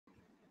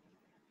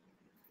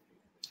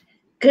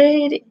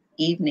Good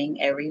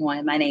evening,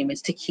 everyone. My name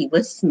is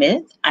Takiwa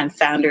Smith. I'm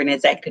founder and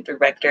executive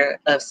director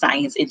of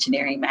Science,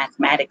 Engineering,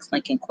 Mathematics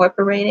Link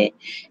Incorporated,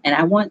 and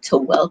I want to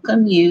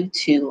welcome you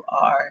to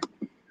our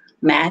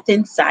Math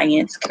and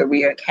Science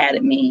Career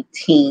Academy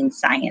Teen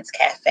Science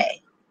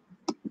Cafe.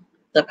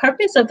 The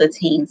purpose of the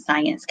Teen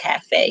Science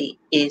Cafe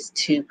is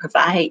to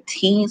provide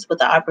teens with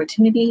the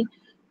opportunity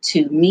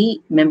to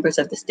meet members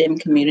of the STEM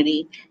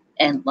community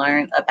and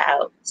learn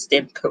about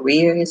STEM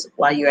careers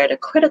while you're at a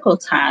critical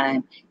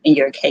time in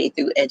your K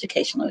through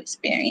educational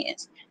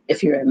experience.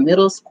 If you're in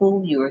middle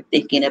school, you're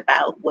thinking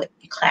about what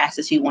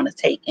classes you want to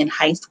take in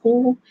high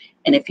school,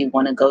 and if you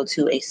want to go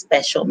to a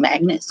special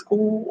magnet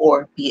school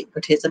or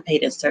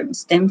participate in certain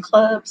STEM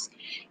clubs.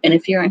 And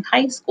if you're in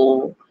high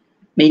school,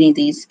 meeting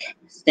these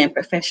STEM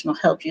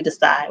professionals help you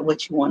decide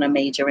what you want to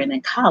major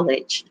in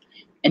college.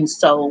 And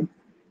so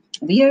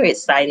we are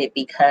excited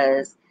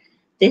because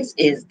this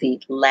is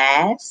the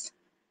last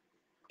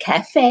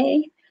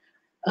cafe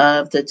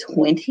of the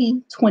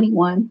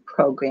 2021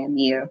 program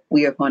year.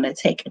 We are going to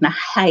take a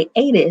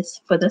hiatus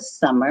for the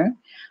summer.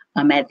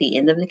 At the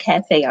end of the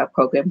cafe, our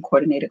program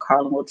coordinator,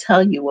 Carlin, will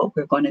tell you what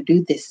we're going to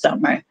do this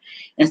summer.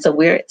 And so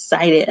we're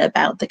excited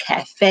about the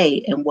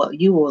cafe and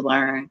what you will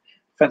learn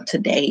from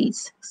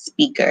today's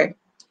speaker.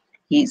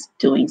 He's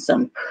doing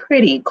some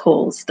pretty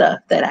cool stuff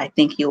that I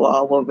think you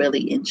all will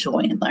really enjoy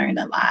and learn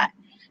a lot.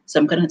 So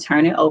I'm going to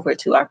turn it over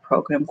to our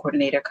program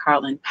coordinator,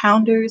 Carlin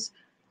Pounders,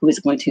 who is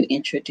going to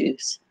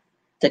introduce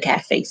the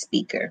cafe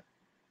speaker.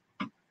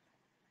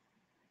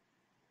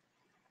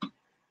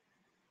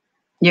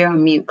 You're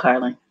on mute,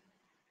 Carlin.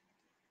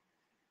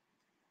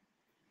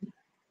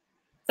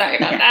 Sorry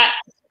about that.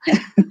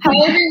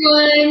 Hi,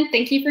 everyone.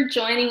 Thank you for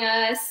joining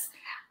us.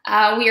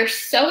 We are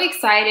so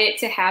excited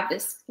to have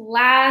this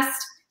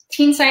last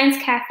Teen Science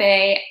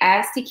Cafe,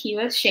 as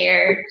Takiwa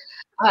shared.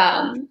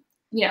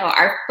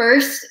 Our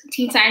first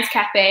Teen Science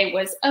Cafe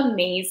was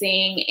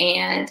amazing,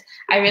 and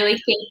I really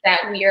think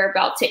that we are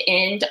about to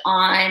end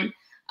on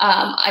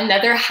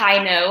another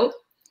high note.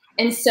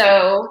 And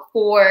so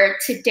for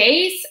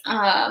today's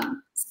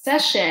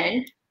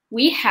session,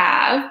 we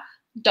have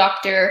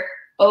Dr.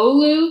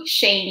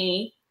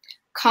 Oluseeni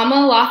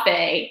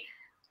Komolafe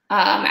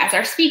as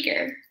our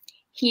speaker.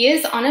 He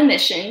is on a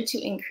mission to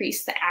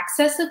increase the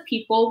access of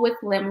people with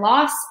limb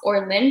loss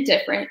or limb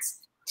difference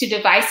to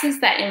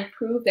devices that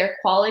improve their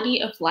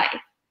quality of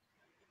life.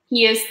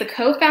 He is the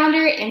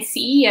co-founder and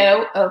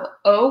CEO of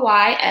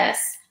OYS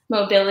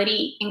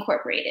Mobility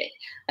Incorporated,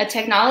 a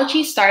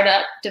technology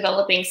startup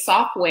developing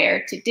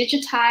software to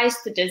digitize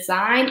the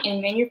design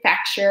and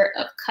manufacture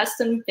of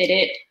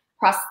custom-fitted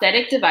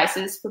prosthetic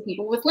devices for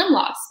people with limb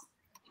loss.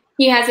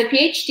 He has a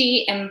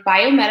PhD in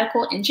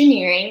biomedical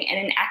engineering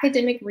and an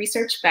academic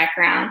research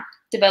background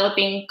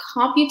developing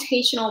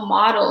computational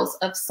models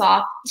of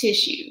soft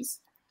tissues.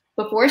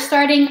 Before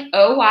starting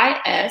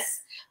OYS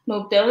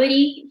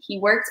Mobility, he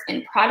worked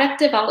in product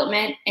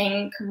development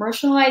and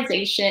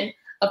commercialization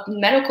of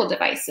medical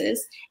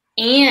devices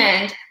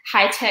and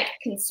high-tech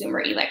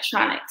consumer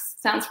electronics.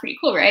 Sounds pretty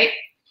cool, right?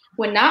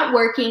 When not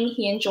working,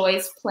 he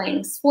enjoys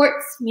playing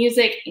sports,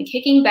 music, and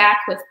kicking back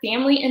with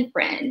family and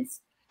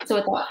friends. So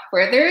without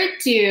further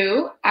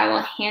ado, I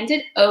will hand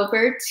it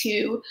over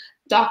to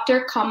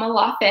Dr.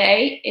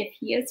 Komolafe if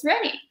he is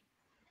ready.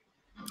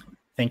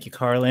 Thank you,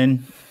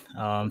 Carlin.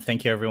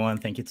 Thank you, everyone.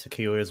 Thank you,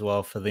 Takiwa, as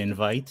well, for the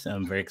invite.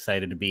 I'm very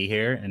excited to be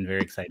here and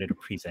very excited to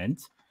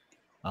present.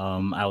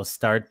 I will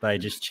start by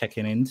just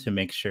checking in to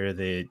make sure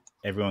that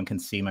everyone can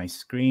see my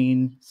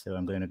screen. So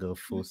I'm going to go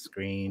full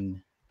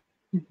screen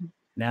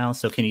now.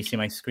 So can you see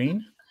my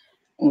screen?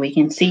 We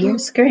can see your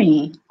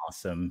screen.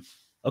 Awesome.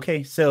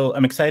 Okay, so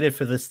I'm excited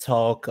for this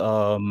talk.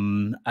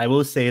 I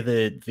will say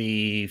that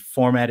the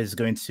format is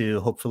going to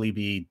hopefully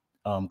be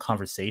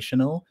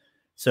conversational.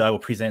 So I will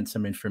present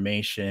some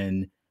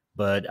information,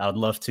 but I'd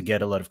love to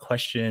get a lot of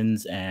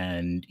questions,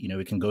 and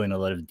we can go in a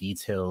lot of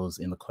details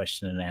in the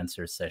question and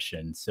answer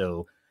session.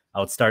 So I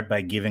would start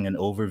by giving an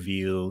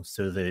overview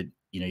so that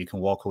you can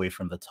walk away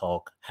from the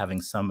talk having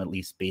some at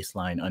least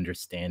baseline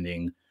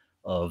understanding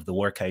of the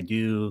work I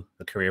do,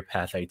 the career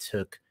path I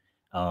took.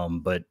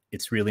 But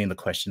it's really in the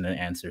question and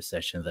answer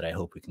session that I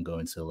hope we can go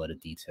into a lot of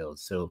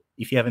details. So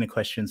if you have any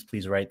questions,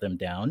 please write them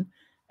down.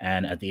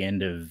 And at the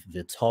end of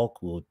the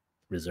talk, we'll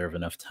reserve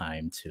enough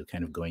time to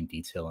kind of go in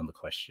detail on the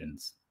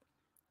questions.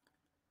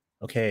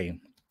 Okay,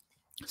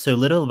 so a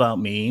little about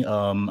me.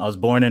 I was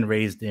born and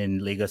raised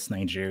in Lagos,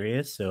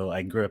 Nigeria. So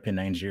I grew up in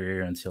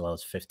Nigeria until I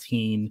was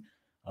 15.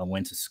 I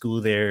went to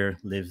school there,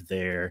 lived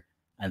there,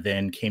 and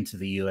then came to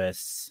the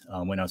US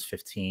when I was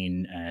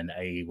 15, and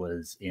I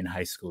was in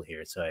high school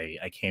here. So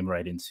I came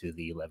right into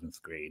the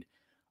 11th grade.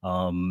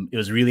 It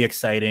was really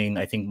exciting.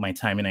 I think my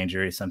time in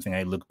Nigeria is something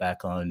I look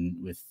back on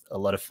with a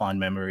lot of fond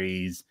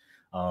memories.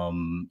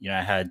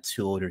 I had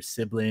 2 older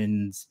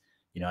siblings.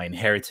 I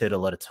inherited a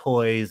lot of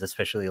toys,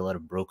 especially a lot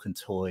of broken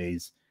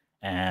toys,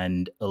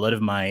 and a lot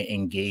of my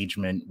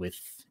engagement with,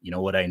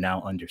 what I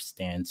now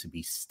understand to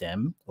be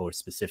STEM, or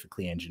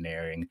specifically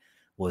engineering,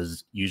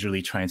 was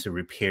usually trying to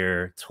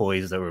repair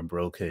toys that were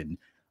broken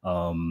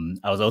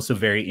I was also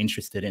very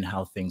interested in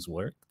how things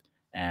worked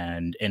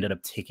and ended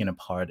up taking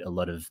apart a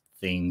lot of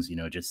things,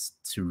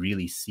 just to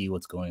really see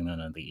what's going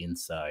on the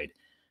inside.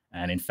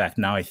 And in fact,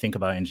 now I think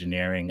about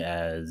engineering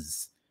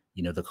as,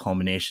 the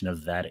culmination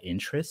of that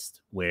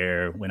interest,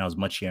 where when I was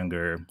much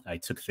younger, I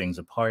took things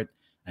apart,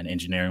 and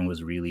engineering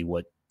was really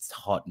what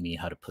taught me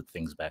how to put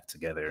things back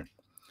together.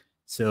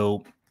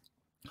 So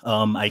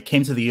I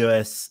came to the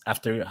US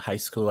after high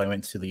school. I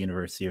went to the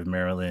University of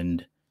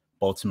Maryland,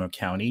 Baltimore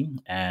County,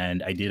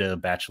 and I did a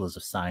Bachelor's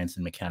of Science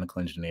in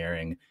Mechanical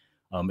Engineering.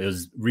 It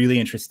was really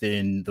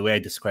interesting. The way I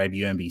describe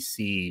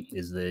UMBC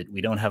is that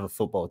we don't have a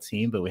football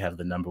team, but we have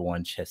the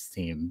 #1 chess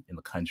team in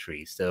the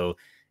country. So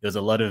there was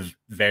a lot of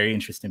very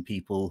interesting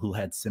people who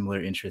had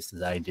similar interests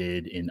as I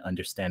did in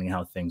understanding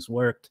how things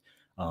worked,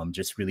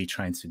 just really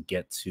trying to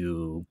get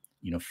to,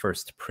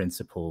 first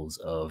principles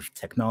of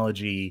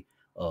technology,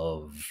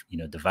 of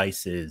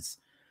devices.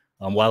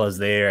 While I was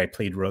there, I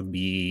played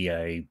rugby.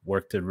 I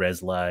worked at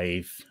Res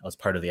Life. I was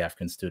part of the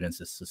African Students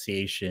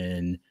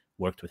Association.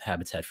 Worked with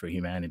Habitat for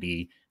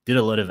Humanity. Did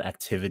a lot of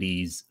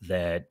activities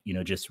that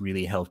just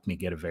really helped me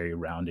get a very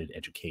rounded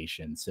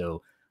education.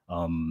 So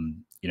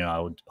I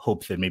would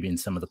hope that maybe in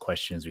some of the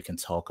questions we can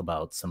talk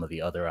about some of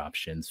the other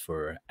options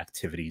for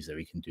activities that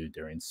we can do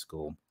during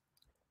school.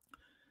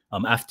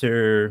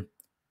 After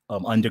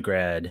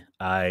undergrad,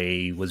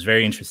 I was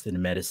very interested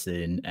in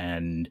medicine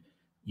and,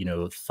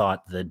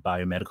 thought that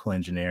biomedical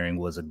engineering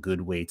was a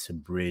good way to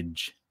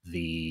bridge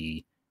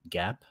the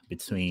gap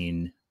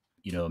between,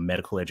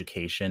 medical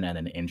education and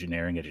an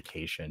engineering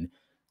education.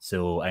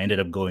 So I ended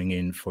up going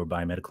in for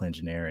biomedical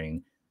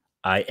engineering.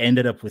 I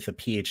ended up with a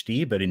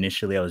PhD, but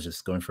initially I was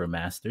just going for a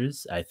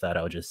master's. I thought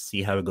I would just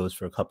see how it goes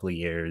for a couple of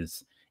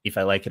years. If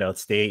I like it, I'll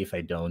stay. If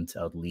I don't,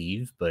 I'll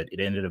leave. But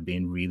it ended up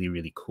being really,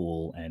 really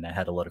cool, and I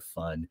had a lot of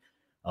fun.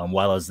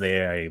 While I was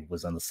there, I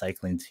was on the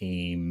cycling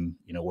team,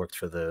 worked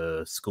for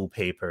the school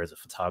paper as a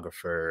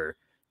photographer,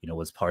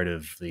 was part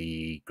of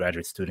the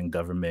graduate student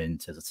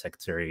government as a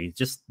secretary,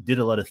 just did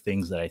a lot of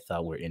things that I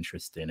thought were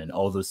interesting. And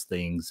all those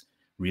things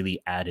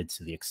really added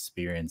to the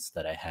experience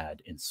that I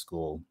had in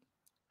school.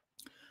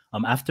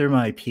 After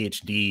my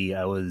PhD,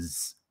 I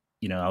was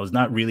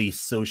not really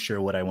so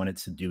sure what I wanted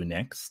to do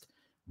next,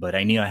 but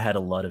I knew I had a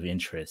lot of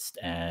interest.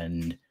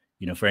 And,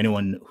 for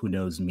anyone who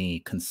knows me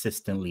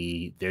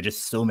consistently, there are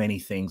just so many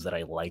things that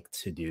I like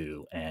to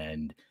do.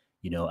 And,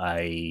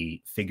 I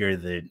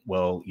figured that,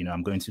 well,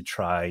 I'm going to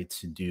try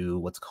to do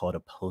what's called a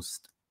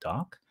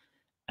postdoc.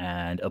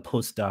 And a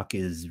postdoc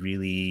is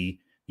really,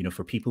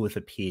 for people with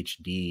a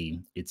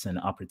PhD, it's an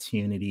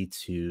opportunity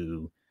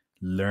to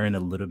learn a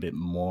little bit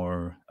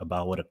more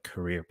about what a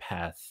career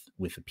path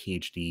with a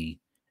PhD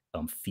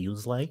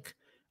feels like,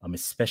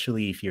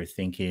 especially if you're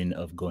thinking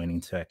of going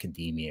into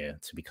academia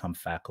to become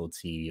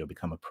faculty or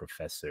become a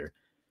professor.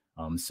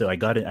 So I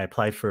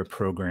applied for a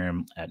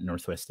program at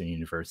Northwestern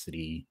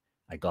University.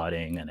 I got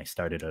in and I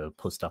started a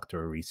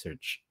postdoctoral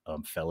research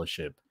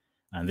fellowship.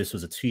 And this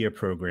was a 2-year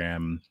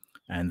program.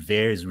 And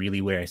there's really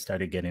where I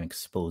started getting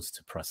exposed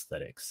to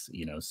prosthetics.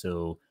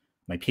 So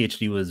my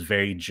PhD was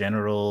very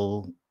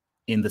general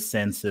in the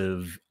sense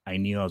of I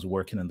knew I was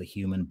working on the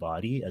human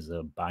body as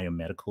a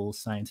biomedical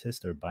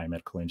scientist or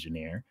biomedical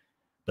engineer.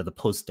 But the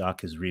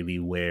postdoc is really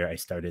where I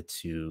started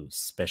to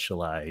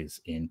specialize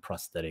in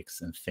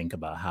prosthetics and think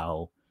about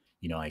how,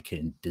 I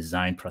can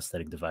design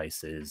prosthetic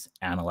devices,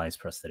 analyze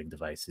prosthetic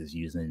devices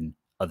using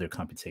other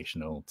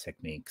computational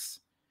techniques.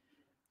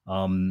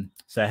 So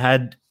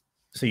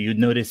you'd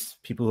notice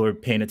people who are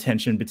paying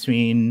attention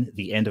between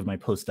the end of my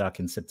postdoc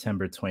in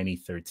September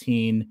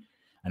 2013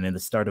 and then the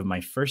start of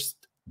my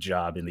first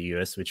job in the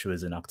US, which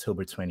was in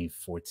October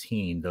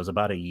 2014. There was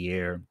about a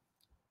year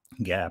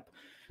gap.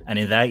 And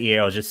in that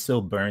year, I was just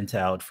so burnt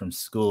out from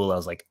school. I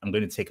was like, I'm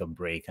going to take a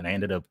break. And I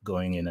ended up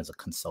going in as a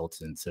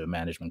consultant, so a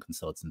management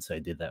consultant. So I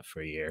did that for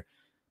a year.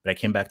 But I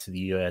came back to the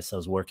US. I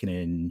was working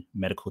in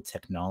medical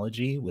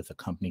technology with a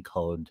company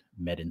called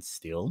Med and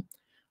Steel.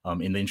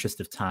 In the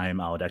interest of time,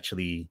 I would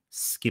actually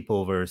skip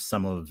over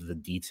some of the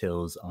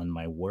details on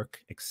my work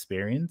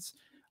experience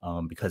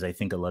because I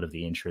think a lot of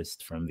the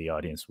interest from the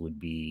audience would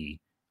be,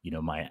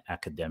 my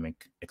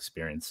academic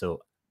experience.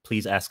 So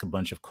please ask a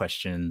bunch of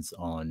questions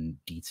on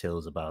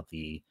details about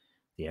the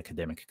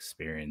academic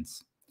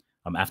experience.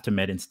 After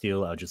Med and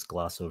Steel, I'll just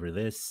gloss over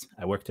this.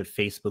 I worked at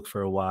Facebook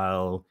for a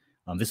while.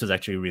 This was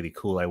actually really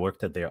cool. I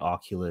worked at their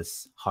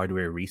Oculus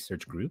hardware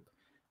research group,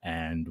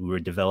 and we were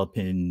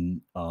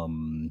developing,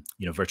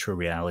 virtual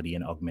reality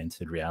and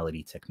augmented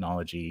reality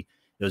technology.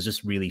 It was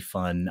just really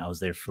fun. I was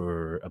there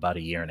for about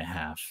 1.5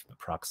 years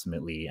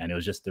approximately, and it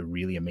was just a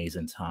really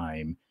amazing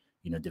time,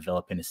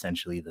 developing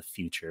essentially the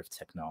future of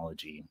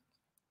technology.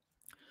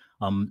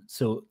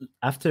 So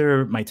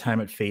after my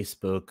time at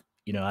Facebook,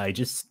 I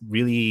just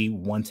really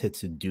wanted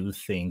to do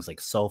things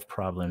like solve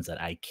problems that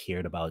I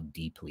cared about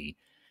deeply.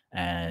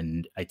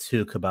 And I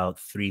took about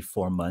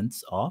 3-4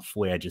 months off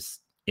where I just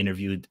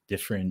interviewed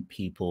different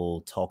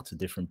people, talked to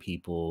different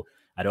people.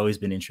 I'd always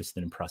been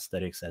interested in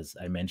prosthetics, as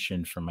I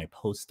mentioned from my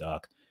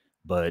postdoc,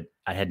 but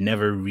I had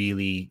never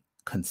really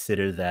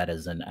consider that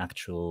as an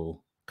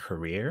actual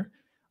career.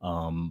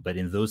 But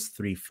in those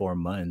 3-4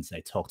 months,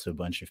 I talked to a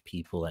bunch of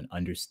people and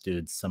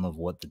understood some of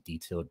what the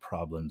detailed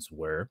problems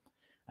were.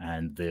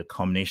 And the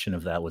combination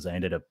of that was I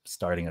ended up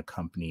starting a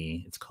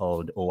company. It's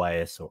called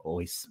OIS, or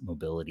OIS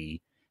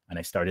Mobility. And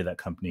I started that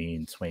company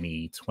in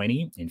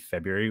 2020 in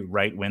February,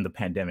 right when the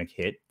pandemic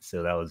hit.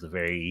 So that was a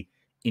very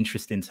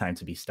interesting time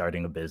to be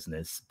starting a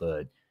business.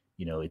 But,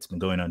 you know, it's been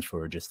going on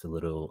for just a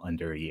little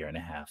under a year and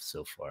a half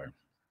so far.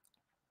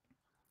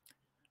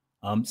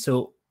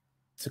 So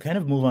to kind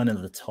of move on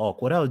into the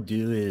talk, what I'll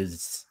do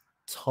is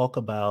talk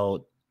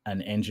about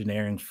an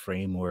engineering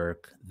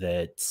framework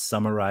that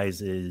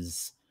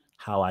summarizes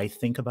how I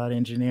think about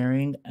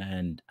engineering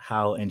and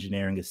how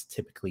engineering is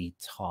typically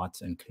taught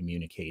and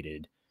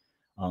communicated.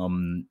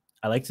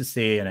 I like to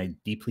say, and I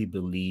deeply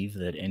believe,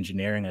 that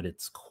engineering at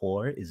its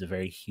core is a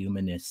very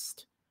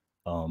humanist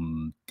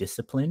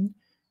discipline.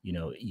 You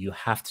know, you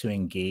have to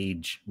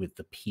engage with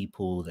the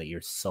people that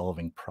you're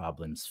solving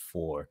problems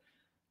for.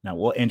 Now,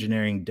 what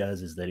engineering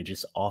does is that it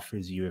just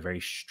offers you a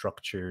very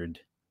structured,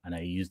 and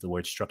I use the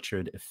word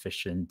structured,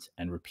 efficient,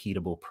 and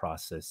repeatable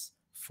process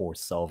for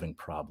solving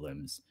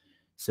problems.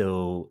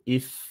 So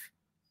if,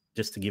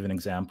 just to give an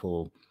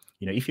example,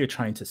 you know, if you're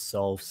trying to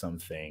solve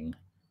something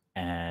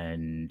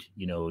and,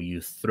 you know, you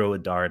throw a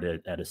dart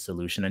at a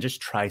solution and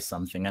just try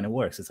something and it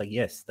works, it's like,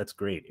 yes, that's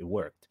great, it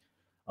worked.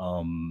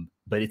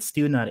 But it's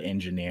still not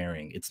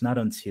engineering. It's not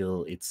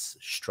until it's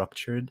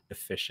structured,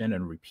 efficient,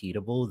 and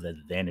repeatable that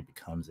then it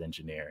becomes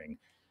engineering.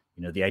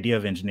 You know, the idea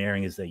of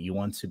engineering is that you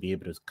want to be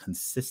able to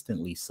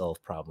consistently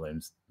solve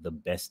problems the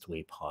best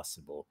way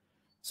possible.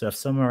 So I've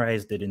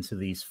summarized it into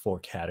these 4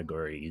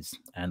 categories.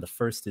 And the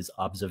first is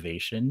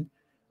observation.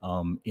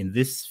 In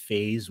this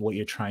phase, what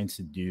you're trying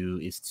to do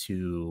is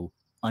to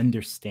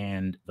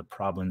understand the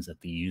problems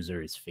that the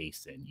user is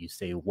facing. You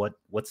say,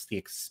 what's the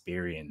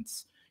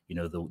experience? You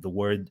know, the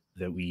word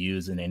that we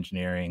use in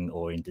engineering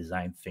or in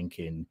design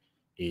thinking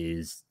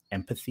is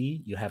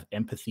empathy. You have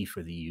empathy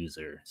for the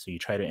user. So you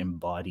try to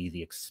embody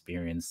the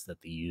experience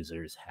that the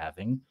user is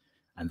having.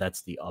 And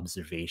that's the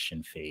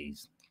observation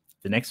phase.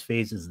 The next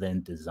phase is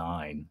then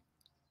design.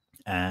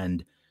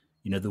 And,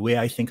 you know, the way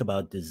I think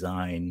about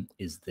design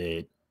is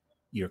that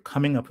you're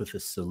coming up with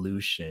a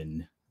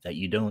solution that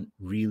you don't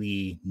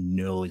really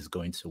know is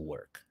going to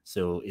work.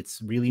 So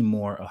it's really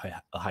more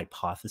a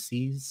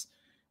hypothesis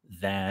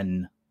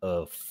than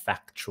a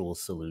factual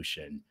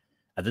solution.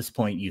 At this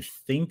point, you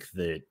think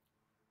that,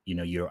 you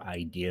know, your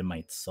idea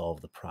might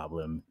solve the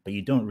problem, but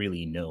you don't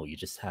really know. You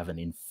just have an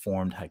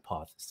informed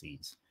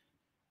hypothesis.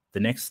 The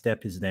next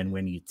step is then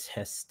when you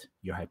test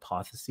your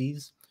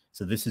hypotheses.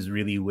 So this is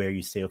really where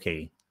you say,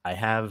 okay, I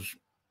have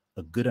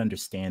a good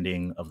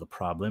understanding of the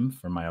problem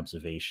from my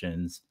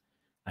observations.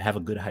 I have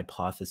a good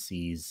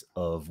hypothesis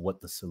of what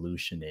the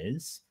solution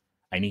is.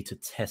 I need to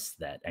test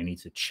that. I need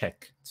to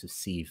check to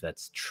see if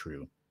that's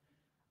true.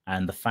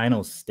 And the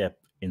final step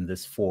in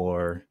this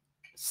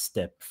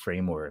 4-step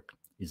framework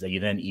is that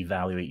you then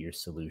evaluate your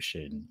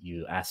solution.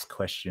 You ask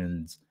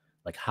questions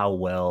like, how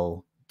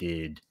well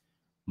did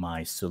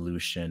my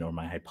solution or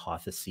my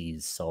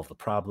hypotheses solve the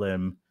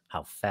problem?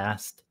 How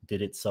fast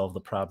did it solve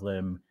the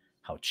problem?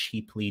 How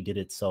cheaply did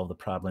it solve the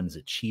problem? Is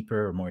it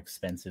cheaper or more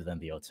expensive than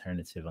the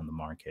alternative on the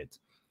market?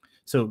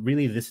 So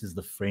really, this is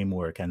the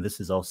framework, and this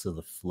is also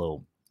the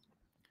flow.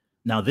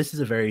 Now, this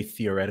is a very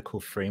theoretical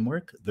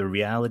framework. The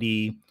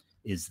reality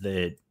is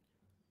that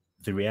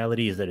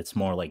it's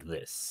more like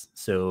this.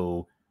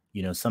 So,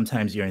 you know,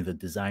 sometimes you're in the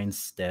design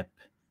step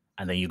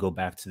and then you go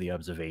back to the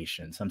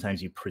observation.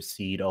 Sometimes you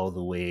proceed all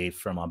the way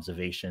from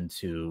observation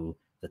to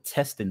the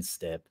testing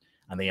step,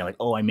 and then you're like,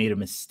 oh, I made a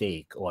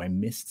mistake, or I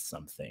missed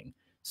something.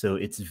 So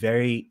it's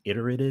very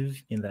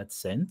iterative in that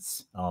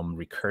sense.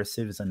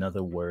 Recursive is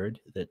another word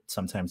that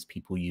sometimes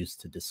people use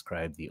to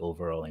describe the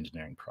overall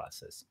engineering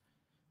process.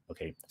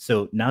 Okay,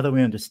 so now that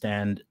we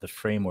understand the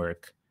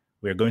framework,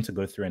 we're going to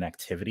go through an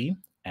activity,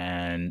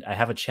 and I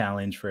have a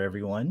challenge for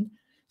everyone.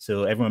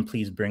 So everyone,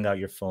 please bring out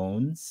your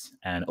phones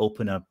and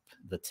open up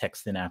the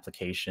texting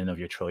application of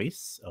your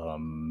choice.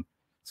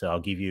 So I'll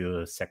give you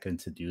a second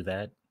to do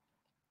that.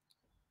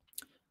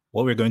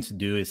 What we're going to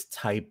do is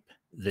type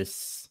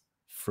this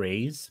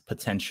phrase,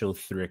 potential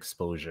through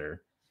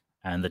exposure.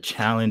 And the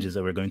challenge is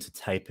that we're going to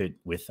type it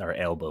with our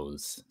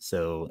elbows.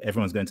 So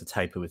everyone's going to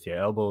type it with your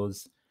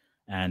elbows.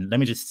 And let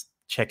me just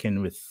check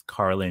in with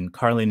Carlin.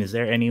 Carlin, is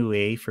there any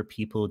way for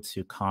people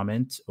to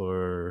comment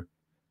or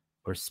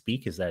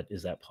speak? Is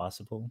that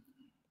possible?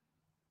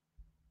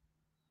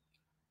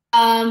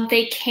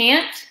 They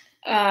can't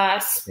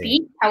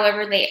speak. Okay.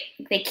 However,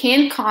 they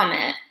can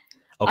comment.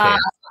 Okay.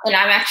 And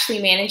I'm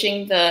actually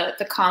managing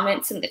the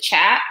comments in the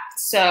chat,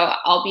 so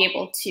I'll be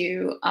able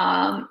to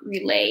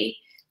relay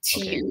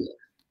to you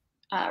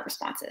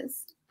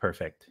responses.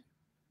 Perfect.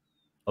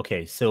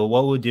 Okay, so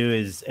what we'll do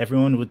is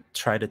everyone would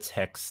try to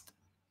text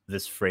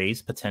this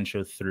phrase,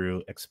 potential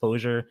through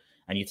exposure,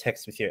 and you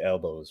text with your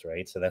elbows,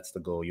 right? So that's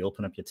the goal. You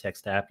open up your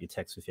text app, you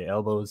text with your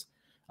elbows.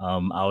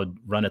 I would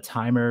run a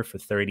timer for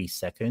 30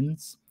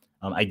 seconds.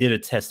 I did a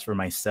test for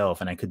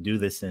myself, and I could do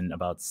this in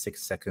about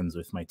 6 seconds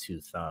with my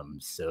 2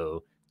 thumbs.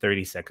 So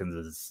 30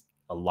 seconds is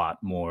a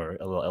lot more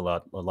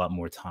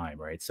time,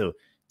 right? So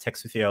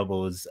text with your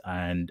elbows,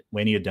 and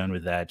when you're done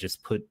with that,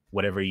 just put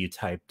whatever you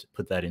typed,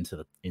 put that into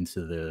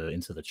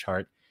the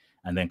chart,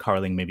 and then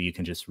Carling, maybe you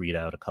can just read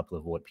out a couple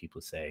of what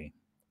people say.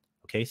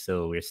 Okay,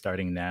 so we're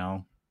starting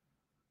now.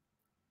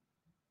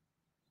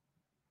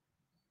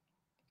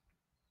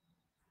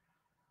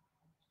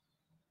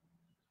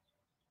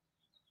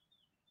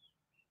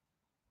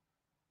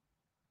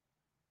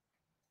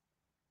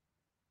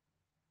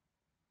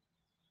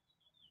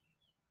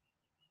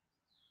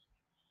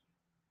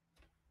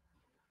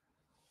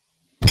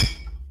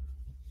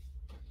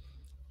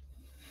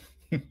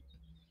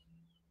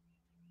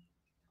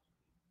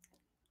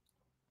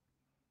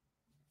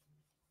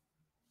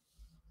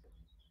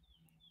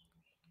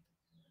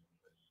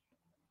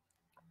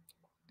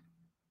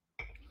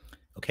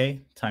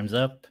 Okay, time's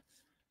up.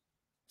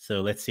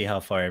 So let's see how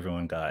far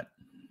everyone got.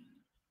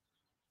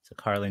 So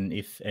Carlin,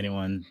 if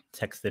anyone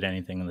texted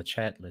anything in the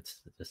chat,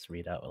 let's just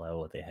read out loud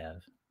what they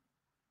have.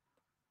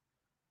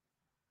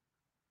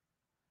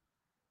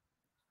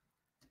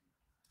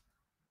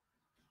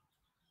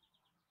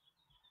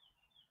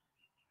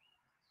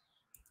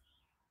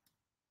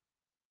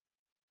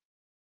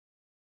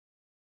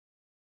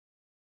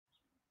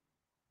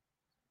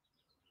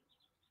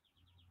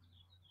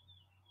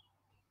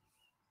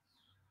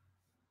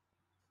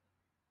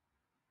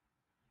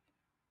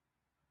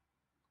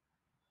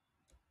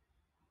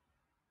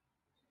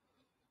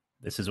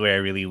 This is where I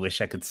really wish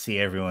I could see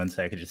everyone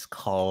so I could just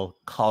call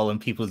in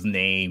people's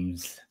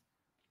names.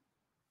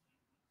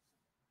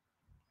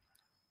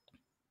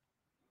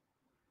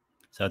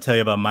 So I'll tell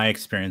you about my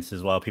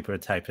experiences while people are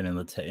typing in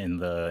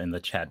the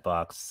chat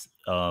box.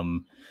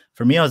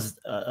 For me, I was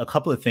a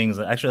couple of things.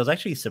 Actually, I was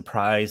actually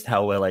surprised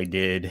how well I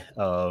did.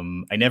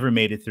 I never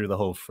made it through the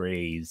whole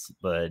phrase,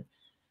 but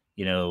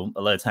you know,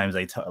 a lot of times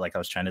I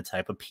was trying to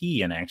type a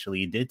P and I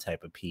actually did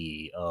type a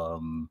P.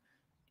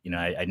 You know,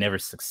 I never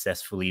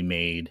successfully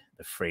made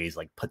the phrase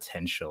like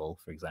potential,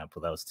 for example.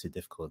 That was too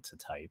difficult to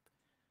type.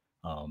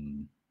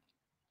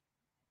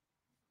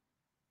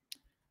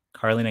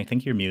 Carlin, I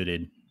think you're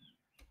muted.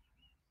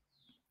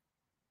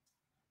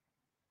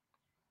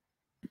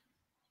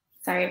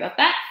 Sorry about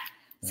that.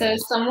 So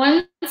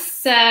someone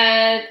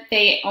said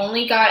they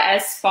only got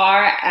as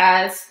far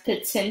as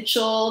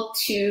potential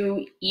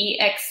to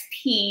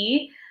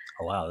EXP.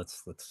 Oh wow,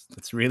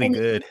 that's really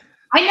good.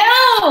 I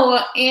know.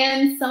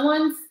 And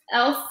someone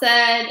else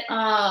said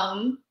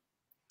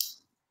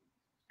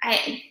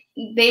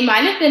they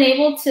might have been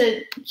able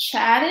to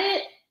chat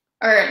it,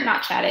 or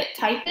not chat it,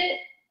 type it.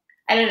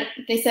 I don't.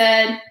 They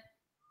said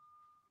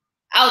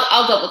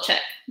I'll double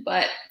check,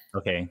 but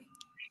okay.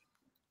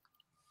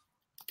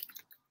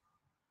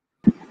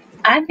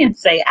 I can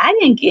say I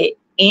didn't get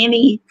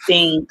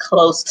anything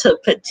close to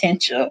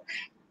potential.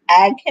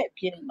 I kept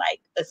getting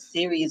like a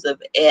series of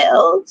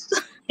L's,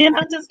 and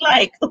I'm just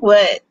like,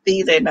 what?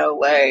 These are no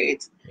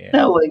words. Yeah.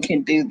 No one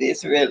can do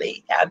this,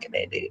 really. How can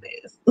they do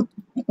this?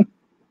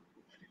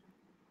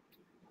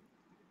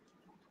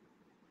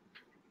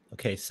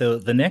 Okay, so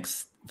the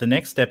next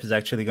step is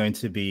actually going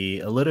to be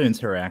a little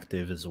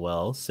interactive as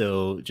well.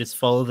 So just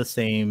follow the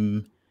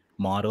same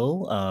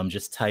model.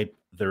 Just type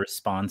the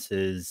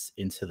responses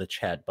into the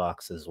chat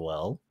box as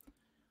well.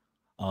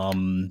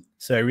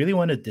 So I really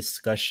want a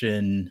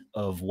discussion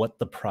of what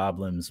the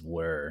problems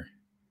were.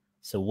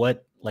 So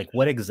what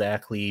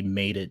exactly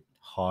made it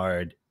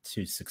hard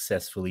to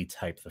successfully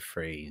type the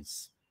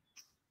phrase?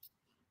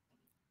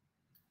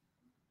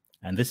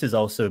 And this is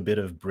also a bit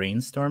of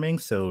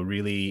brainstorming. So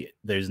really,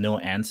 there's no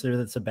answer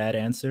that's a bad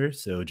answer.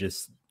 So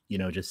just, you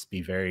know, just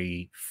be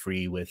very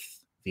free with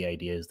the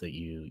ideas that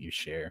you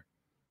share.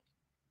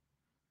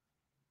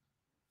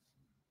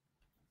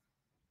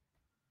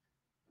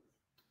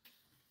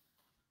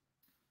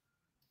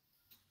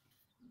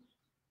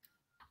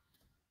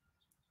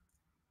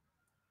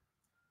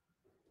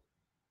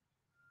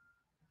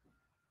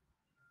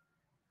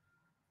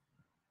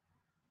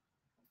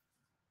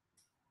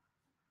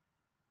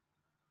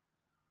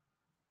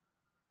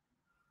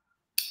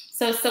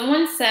 So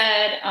someone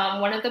said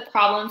one of the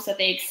problems that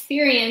they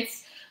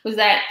experienced was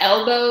that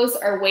elbows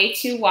are way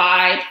too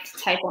wide to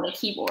type on a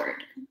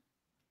keyboard.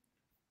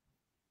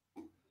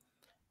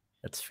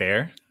 That's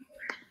fair.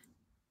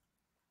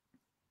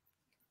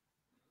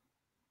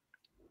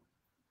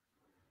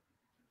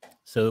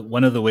 So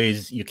one of the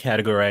ways you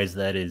categorize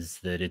that is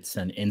that it's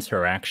an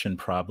interaction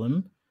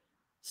problem.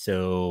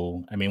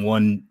 So, I mean,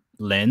 one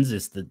lens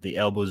is that the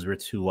elbows were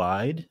too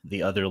wide.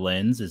 The other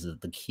lens is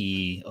that the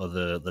key or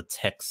the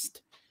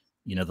text,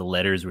 you know, the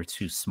letters were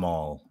too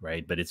small,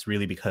 right? But it's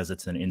really because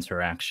it's an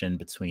interaction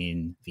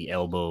between the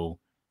elbow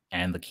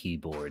and the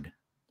keyboard.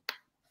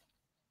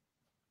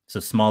 So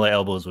smaller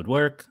elbows would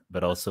work,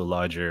 but also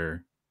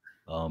larger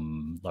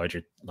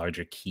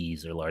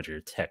keys or larger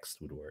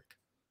text would work.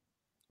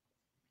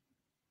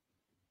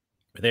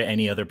 Were there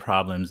any other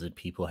problems that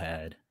people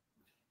had?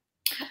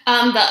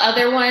 The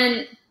other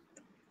one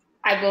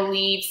I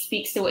believe,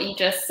 speaks to what you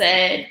just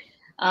said.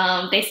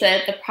 They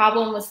said the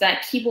problem was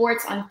that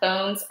keyboards on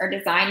phones are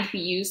designed to be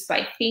used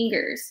by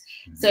fingers.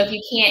 Mm-hmm. So if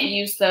you can't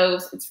use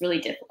those, it's really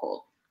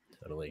difficult.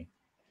 Totally.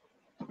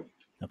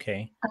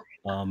 Okay.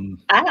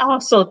 I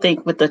also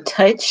think with the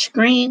touch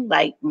screen,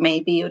 like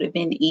maybe it would have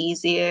been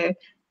easier,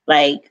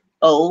 like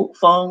old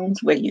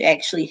phones where you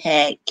actually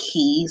had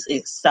keys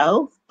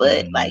itself,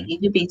 but mm-hmm. like you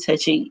could be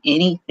touching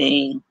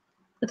anything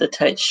with a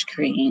touch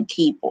screen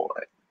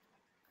keyboard.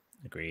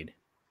 Agreed.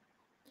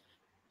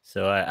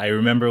 So I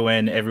remember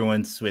when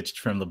everyone switched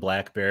from the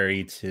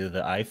BlackBerry to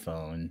the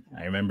iPhone.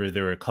 I remember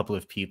there were a couple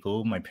of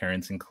people, my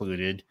parents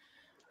included,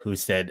 who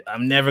said,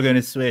 I'm never going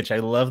to switch. I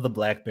love the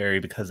BlackBerry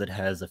because it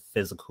has a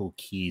physical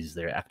keys.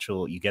 They're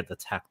actual, you get the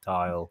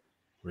tactile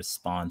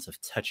response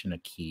of touching a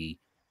key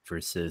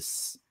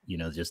versus, you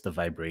know, just the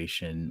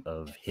vibration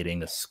of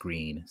hitting a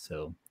screen.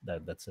 So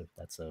that's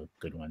a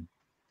good one.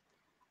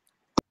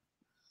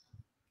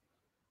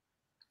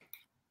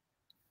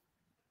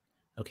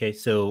 Okay,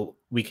 so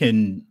we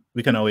can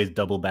always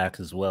double back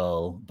as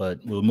well, but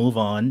we'll move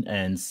on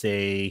and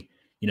say,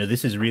 you know,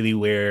 this is really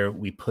where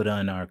we put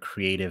on our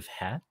creative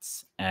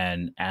hats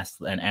and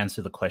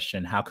answer the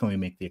question, how can we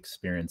make the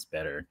experience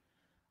better?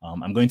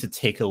 I'm going to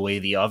take away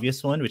the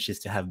obvious one, which is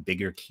to have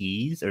bigger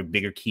keys or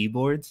bigger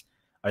keyboards.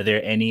 Are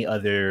there any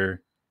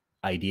other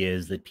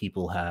ideas that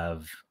people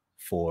have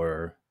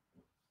for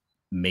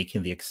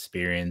making the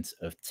experience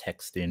of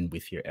texting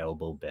with your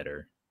elbow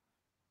better?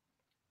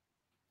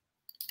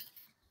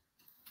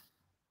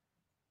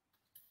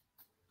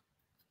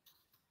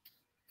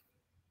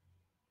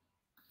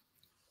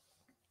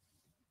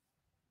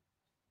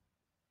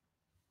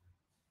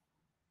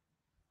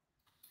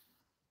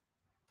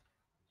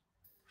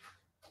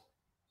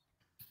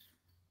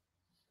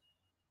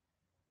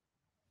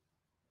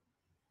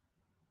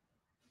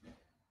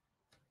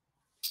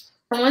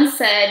 Someone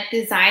said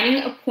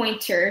designing a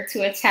pointer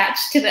to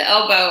attach to the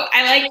elbow.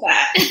 I like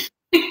that.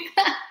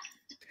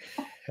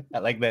 I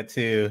like that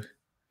too.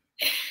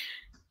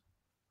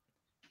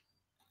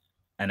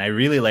 And I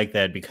really like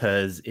that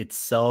because it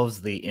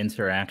solves the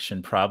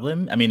interaction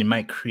problem. I mean, it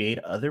might create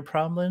other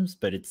problems,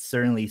 but it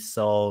certainly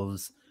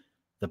solves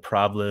the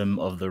problem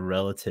of the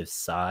relative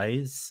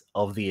size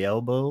of the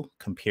elbow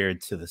compared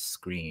to the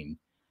screen,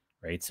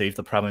 right? So if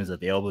the problem is that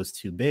the elbow is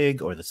too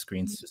big or the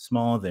screen's too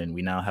small, then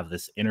we now have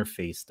this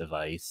interface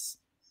device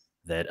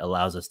that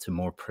allows us to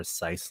more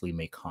precisely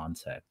make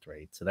contact,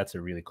 right? So that's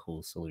a really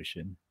cool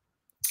solution.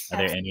 Are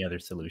there any other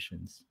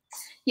solutions?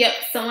 Yep.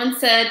 Someone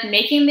said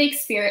making the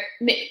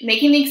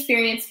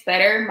experience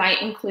better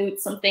might include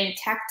something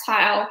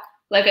tactile,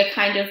 like a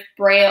kind of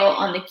braille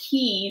on the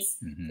keys,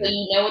 so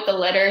you know what the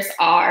letters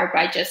are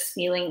by just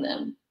feeling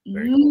them.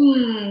 Very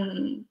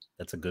cool.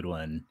 That's a good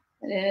one.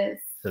 It is.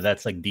 So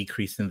that's like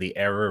decreasing the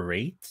error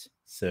rate.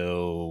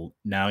 So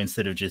now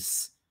instead of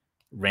just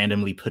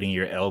randomly putting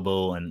your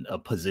elbow in a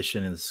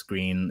position in the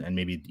screen and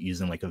maybe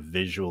using like a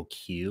visual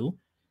cue,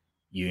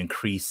 you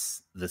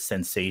increase the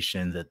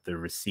sensation that the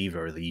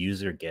receiver or the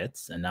user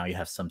gets, and now you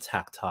have some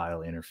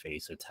tactile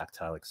interface or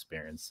tactile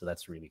experience. So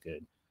that's really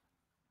good.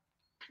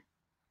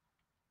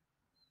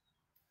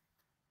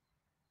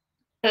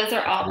 Those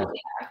are all that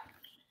we have.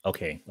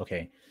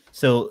 Okay.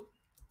 So,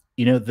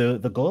 you know,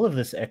 the goal of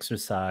this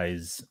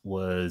exercise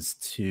was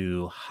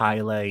to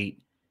highlight,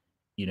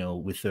 you know,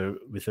 with a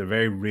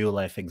very real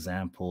life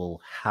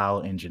example, how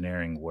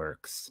engineering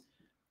works.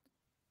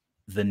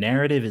 The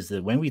narrative is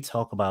that when we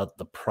talk about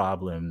the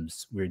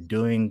problems, we're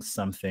doing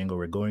something or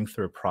we're going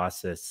through a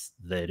process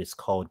that is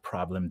called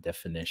problem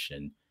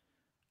definition.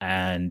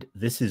 And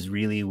this is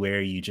really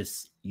where you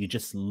just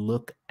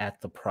look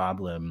at the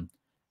problem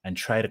and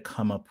try to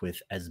come up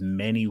with as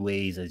many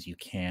ways as you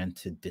can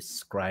to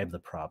describe the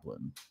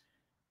problem.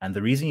 And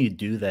the reason you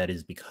do that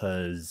is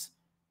because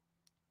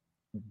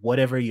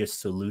whatever your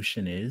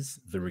solution is,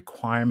 the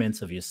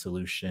requirements of your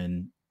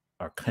solution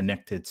are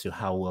connected to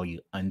how well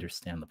you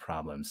understand the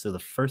problem. So the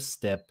first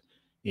step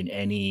in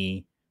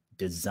any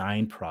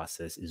design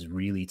process is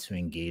really to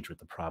engage with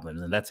the problems.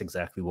 And that's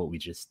exactly what we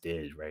just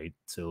did, right?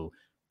 So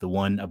the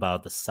one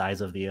about the size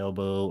of the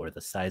elbow or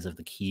the size of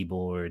the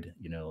keyboard,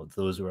 you know,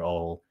 those were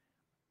all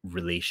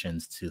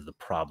relations to the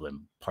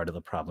problem, part of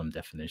the problem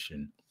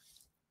definition.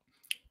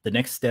 The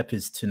next step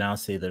is to now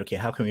say that, okay,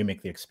 how can we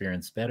make the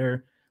experience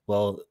better?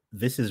 Well,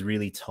 this is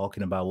really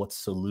talking about what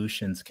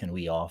solutions can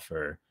we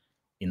offer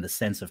in the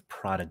sense of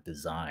product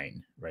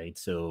design, right?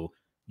 So,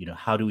 you know,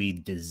 how do we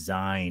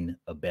design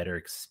a better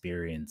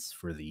experience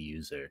for the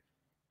user?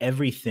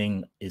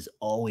 Everything is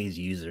always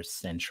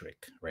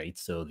user-centric, right?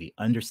 So the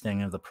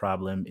understanding of the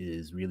problem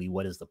is really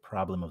what is the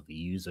problem of the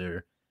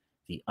user.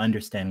 The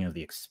understanding of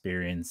the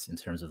experience in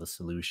terms of the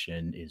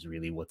solution is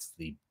really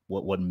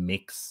what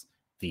makes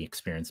the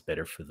experience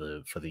better for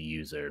the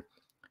user.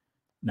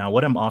 Now,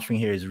 what I'm offering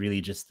here is really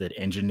just that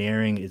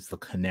engineering is the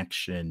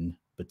connection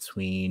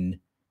between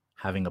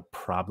having a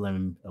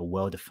problem, a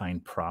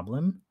well-defined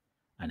problem,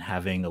 and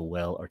having a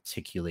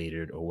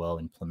well-articulated or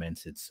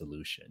well-implemented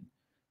solution.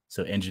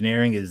 So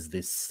engineering is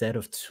this set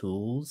of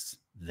tools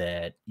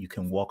that you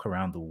can walk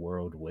around the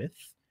world with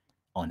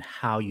on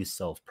how you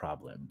solve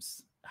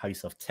problems, how you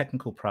solve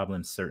technical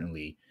problems,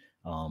 certainly.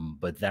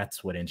 But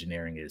that's what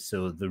engineering is.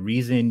 So the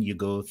reason you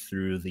go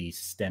through the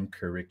STEM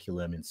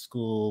curriculum in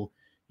school,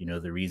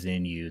 the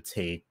reason you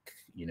take,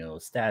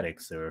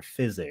 statics or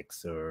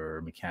physics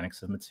or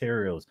mechanics of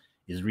materials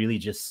is really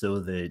just so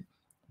that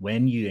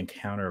when you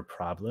encounter a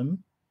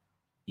problem,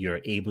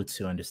 you're able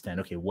to understand,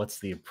 okay, what's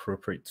the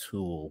appropriate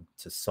tool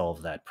to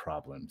solve that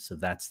problem? So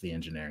that's the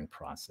engineering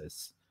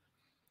process.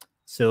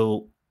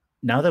 So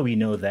now that we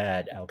know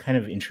that, I'll kind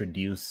of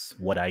introduce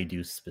what I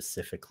do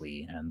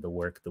specifically and the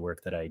work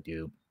that I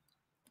do.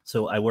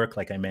 So I work,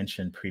 like I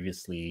mentioned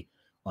previously,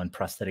 on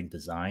prosthetic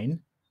design.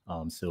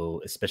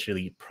 So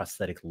especially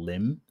prosthetic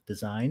limb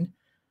design.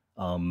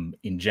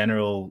 In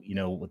general,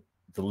 with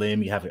the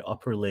limb, you have your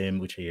upper limb,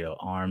 which are your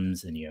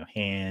arms and your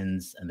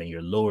hands, and then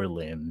your lower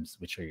limbs,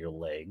 which are your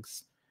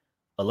legs.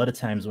 A lot of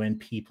times when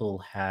people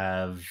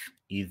have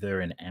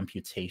either an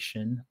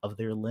amputation of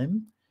their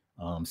limb,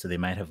 so they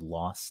might have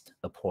lost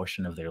a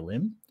portion of their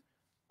limb,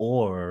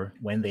 or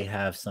when they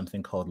have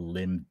something called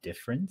limb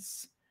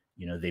difference,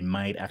 they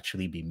might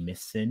actually be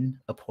missing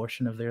a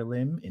portion of their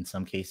limb. In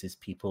some cases,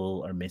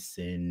 people are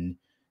missing,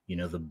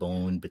 the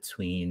bone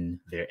between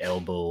their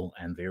elbow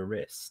and their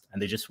wrist,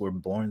 and they just were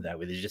born that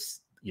way. They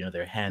just,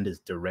 their hand is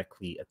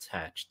directly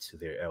attached to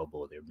their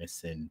elbow. They're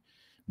missing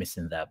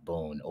that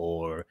bone,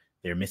 or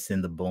they're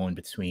missing the bone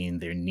between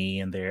their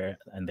knee and their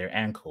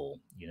ankle.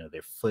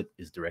 Their foot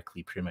is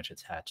directly pretty much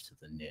attached to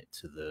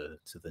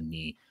the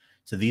knee.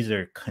 So these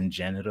are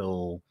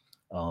congenital,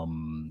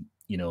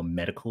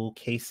 medical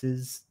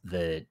cases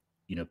that,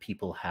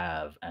 people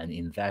have. And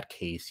in that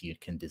case, you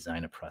can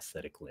design a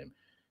prosthetic limb.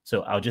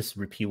 So I'll just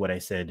repeat what I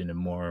said in a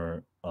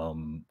more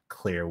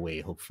clear way,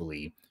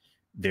 hopefully.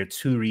 There are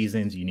two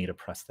reasons you need a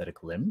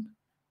prosthetic limb.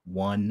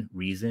 One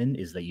reason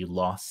is that you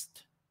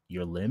lost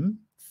your limb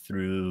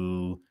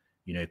through,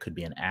 it could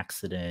be an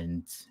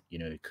accident,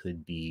 it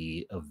could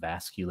be a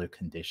vascular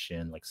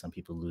condition, like some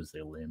people lose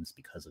their limbs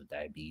because of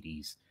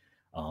diabetes.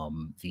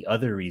 The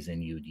other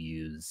reason you'd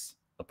use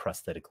a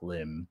prosthetic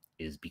limb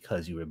is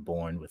because you were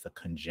born with a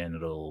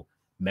congenital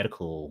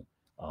medical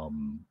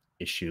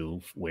issue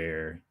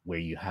where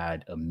you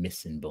had a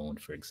missing bone,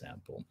 for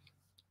example.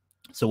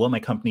 So what my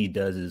company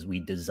does is we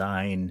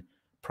design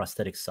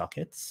prosthetic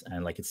sockets,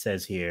 and like it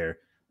says here,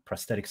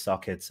 prosthetic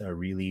sockets are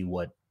really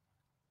what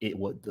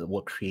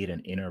create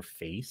an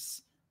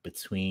interface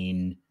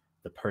between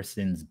the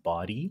person's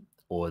body,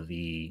 or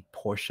the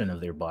portion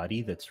of their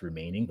body that's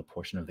remaining, the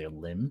portion of their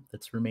limb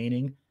that's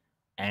remaining,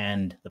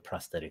 and the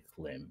prosthetic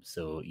limb.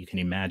 So you can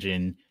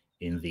imagine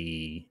in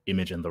the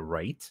image on the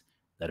right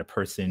that a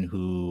person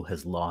who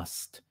has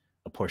lost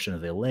a portion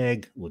of their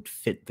leg would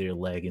fit their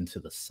leg into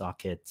the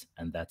socket,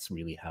 and that's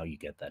really how you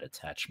get that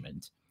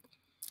attachment.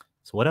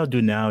 So what I'll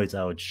do now is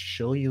I'll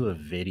show you a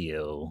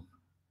video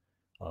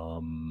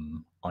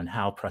on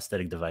how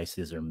prosthetic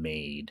devices are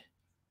made.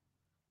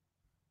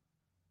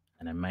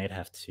 And I might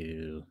have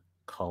to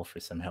call for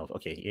some help.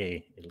 Okay,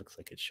 yay, it looks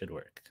like it should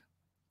work.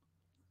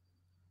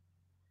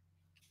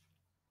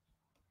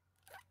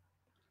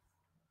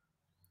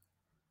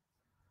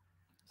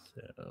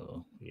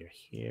 So we are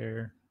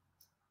here.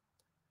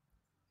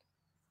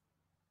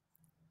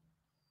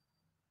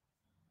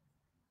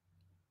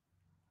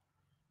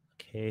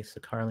 Okay, so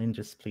Carlene,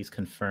 just please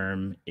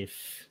confirm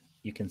if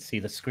you can see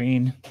the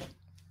screen.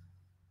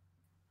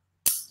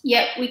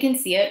 Yep, we can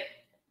see it.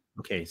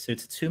 Okay, so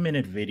it's a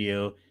 2-minute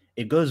video.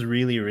 It goes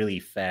really, really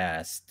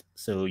fast.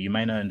 So you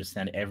might not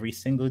understand every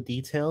single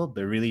detail,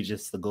 but really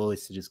just the goal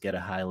is to just get a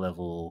high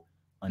level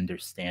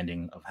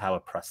understanding of how a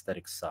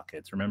prosthetic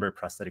socket. Remember, a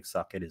prosthetic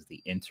socket is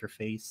the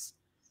interface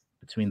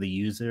between the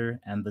user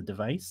and the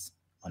device,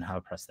 on how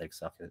a prosthetic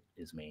socket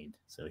is made.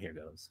 So here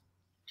goes.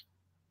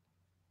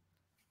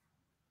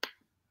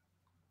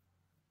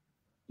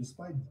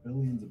 Despite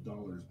billions of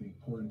dollars being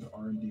poured into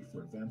R&D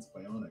for advanced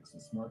bionics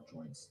and smart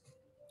joints,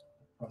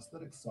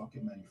 prosthetic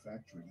socket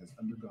manufacturing has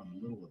undergone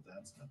little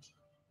advancement.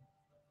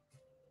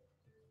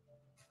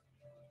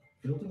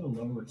 Building a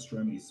lower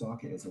extremity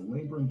socket is a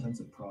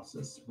labor-intensive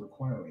process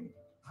requiring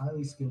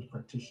highly skilled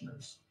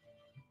practitioners,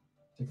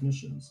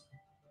 technicians,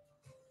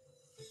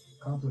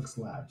 complex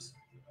labs,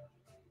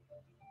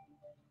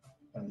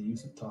 and the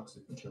use of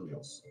toxic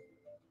materials.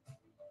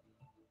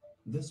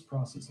 This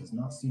process has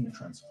not seen a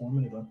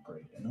transformative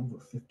upgrade in over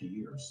 50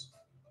 years.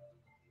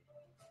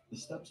 The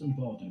steps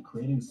involved in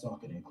creating a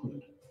socket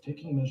include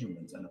taking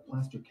measurements and a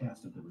plaster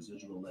cast of the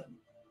residual limb.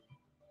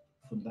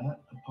 From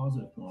that, a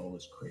positive model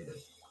is created,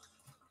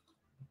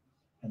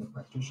 and the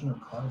practitioner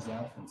carves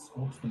out and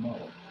sculpts the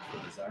model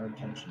for desired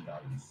tension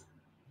values.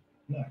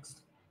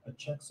 Next, a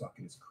check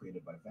socket is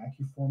created by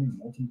vacuum forming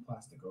molten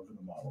plastic over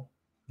the model.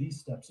 These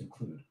steps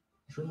include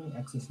trimming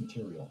excess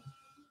material,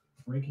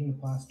 breaking the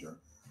plaster,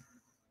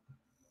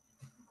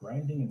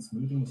 grinding and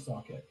smoothing the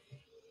socket,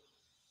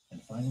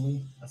 and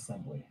finally,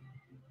 assembly.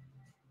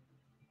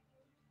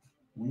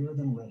 We are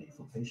then ready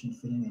for patient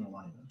fitting and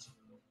alignment.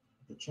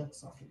 The check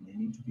socket may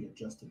need to be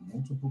adjusted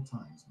multiple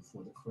times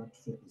before the correct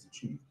fit is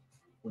achieved.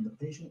 When the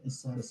patient is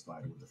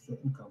satisfied with the fit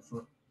and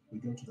comfort, we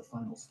go to the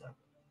final step,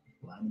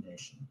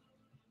 lamination.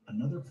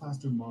 Another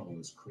plaster model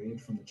is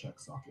created from the check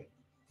socket.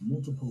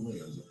 Multiple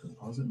layers of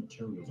composite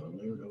materials are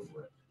layered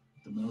over it.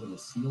 The model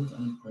is sealed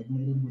and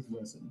impregnated with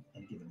resin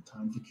and given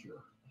time to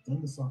cure.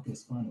 Then the socket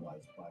is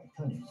finalized by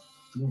cutting,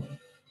 drilling,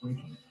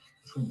 breaking,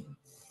 trimming,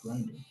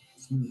 grinding,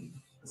 smoothing,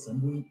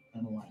 assembling,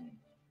 and aligning.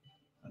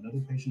 Another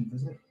patient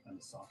visit and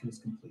the socket is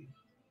complete.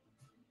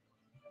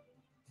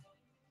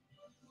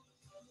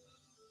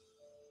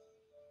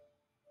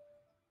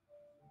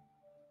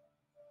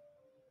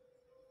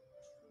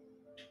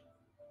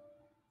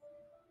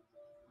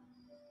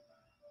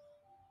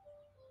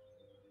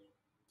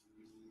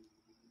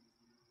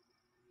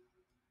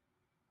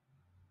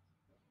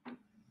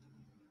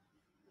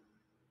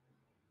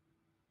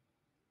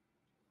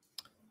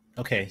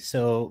 Okay,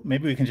 so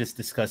maybe we can just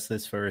discuss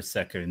this for a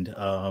second.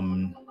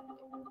 I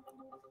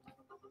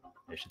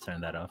should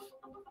turn that off.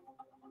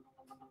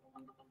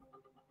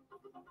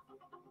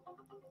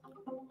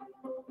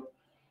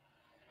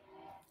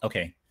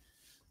 Okay.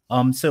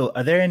 So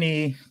are there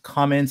any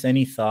comments,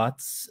 any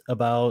thoughts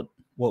about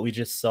what we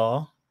just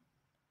saw?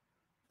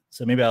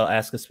 So maybe I'll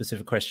ask a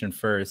specific question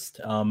first.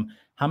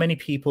 How many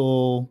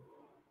people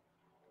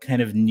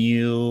kind of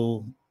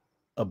knew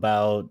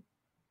about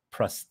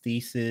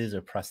prosthesis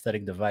or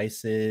prosthetic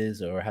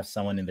devices, or have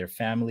someone in their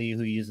family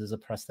who uses a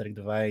prosthetic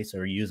device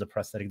or use a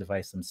prosthetic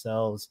device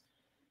themselves?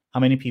 How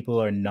many people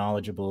are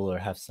knowledgeable or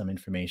have some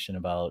information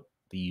about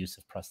the use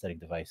of prosthetic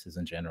devices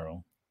in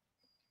general?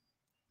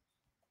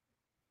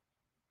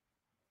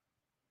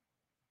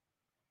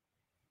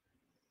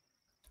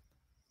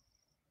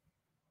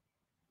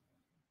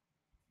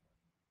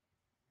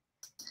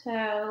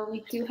 So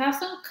we do have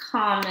some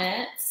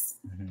comments.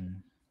 Mm-hmm.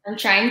 I'm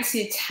trying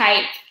to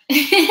type.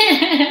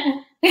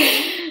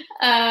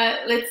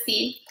 Let's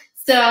see.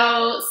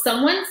 So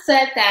someone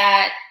said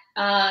that,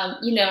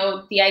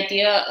 the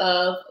idea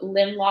of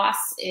limb loss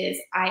is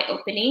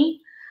eye-opening.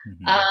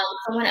 Mm-hmm.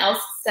 Someone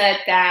else said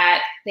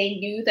that they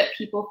knew that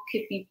people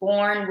could be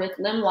born with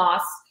limb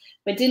loss,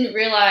 but didn't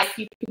realize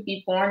you could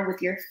be born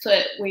with your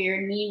foot where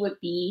your knee would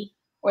be,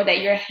 or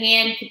that your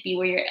hand could be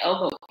where your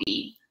elbow would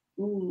be.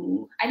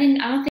 Ooh, I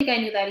don't think I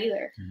knew that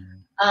either.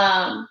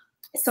 Mm-hmm.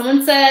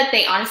 Someone said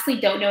they honestly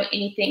don't know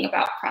anything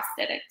about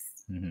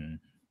prosthetics. Mm-hmm.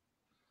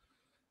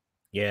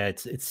 Yeah,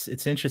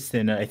 it's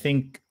interesting. I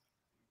think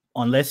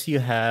unless you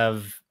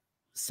have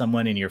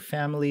someone in your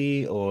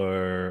family,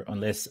 or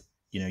unless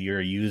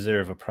you're a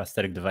user of a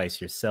prosthetic device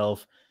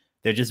yourself,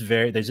 there's just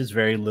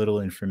very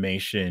little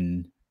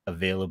information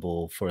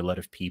available for a lot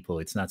of people.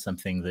 It's not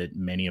something that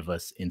many of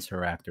us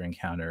interact or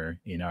encounter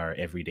in our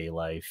everyday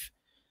life.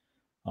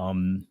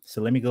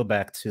 So let me go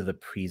back to the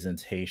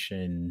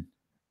presentation,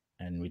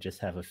 and we just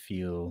have a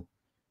few.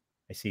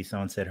 I see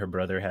someone said her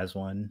brother has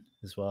one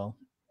as well.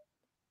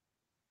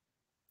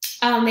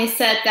 They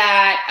said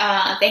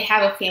that they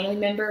have a family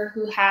member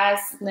who has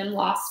limb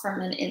loss from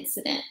an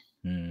incident.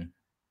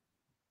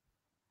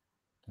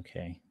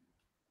 Okay.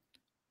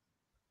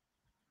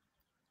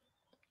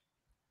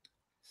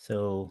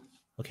 So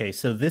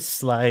this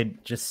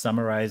slide just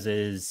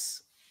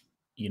summarizes,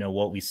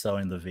 what we saw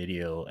in the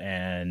video.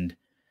 And,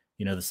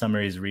 the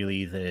summary is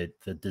really that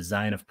the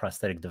design of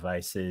prosthetic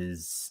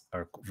devices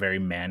are very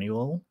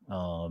manual.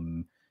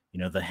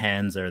 The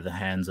hands are the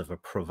hands of a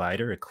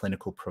provider, a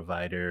clinical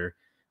provider.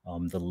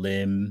 The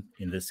limb,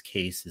 in this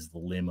case, is the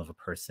limb of a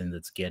person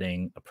that's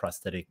getting a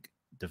prosthetic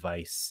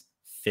device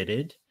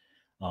fitted.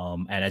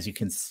 And as you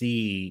can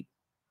see,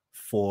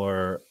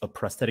 for a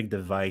prosthetic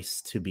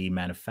device to be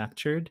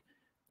manufactured,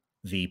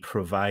 the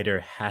provider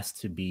has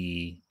to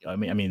be,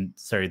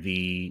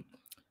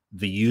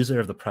 the user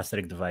of the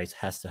prosthetic device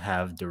has to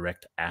have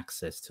direct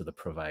access to the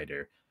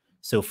provider.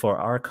 So for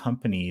our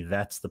company,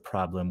 that's the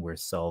problem we're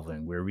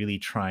solving. We're really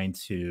trying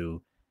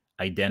to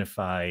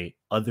identify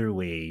other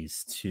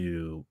ways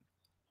to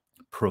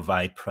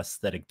provide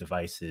prosthetic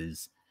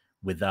devices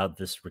without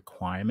this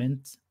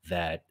requirement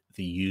that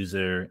the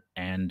user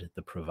and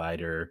the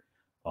provider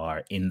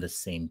are in the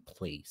same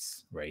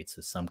place, right?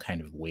 So some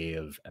kind of way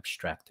of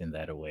abstracting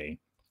that away.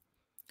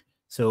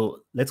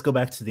 So let's go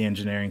back to the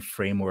engineering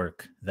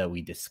framework that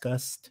we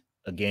discussed.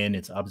 Again,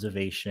 it's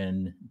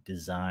observation,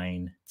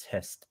 design,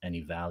 test, and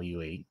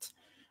evaluate.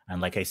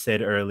 And like I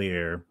said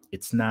earlier,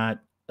 it's not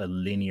a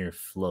linear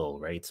flow,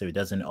 right? So it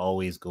doesn't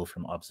always go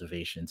from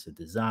observation to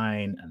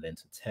design and then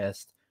to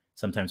test.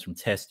 Sometimes from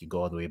test, you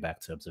go all the way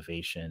back to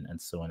observation, and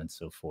so on and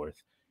so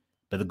forth.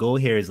 But the goal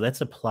here is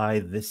let's apply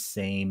this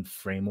same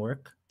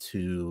framework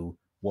to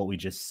what we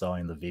just saw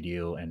in the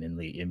video and in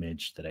the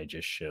image that I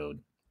just showed.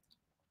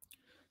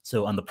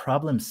 So on the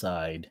problem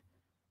side,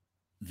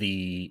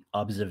 the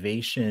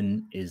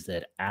observation is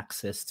that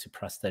access to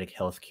prosthetic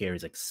healthcare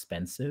is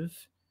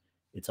expensive.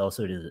 It's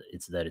also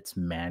that it's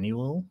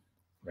manual,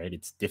 right?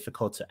 It's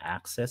difficult to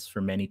access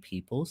for many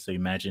people. So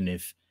imagine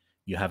if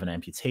you have an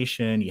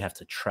amputation, you have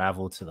to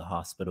travel to the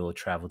hospital,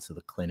 travel to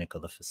the clinic or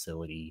the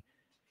facility.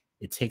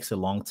 It takes a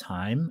long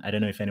time. I don't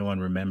know if anyone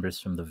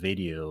remembers from the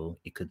video,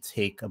 it could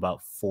take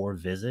about 4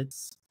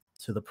 visits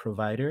to the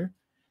provider.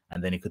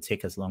 And then it could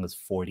take as long as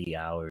 40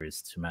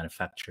 hours to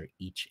manufacture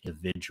each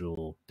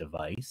individual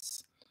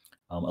device.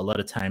 A lot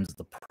of times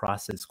the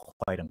process is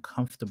quite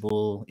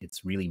uncomfortable.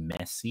 It's really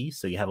messy.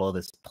 So you have all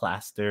this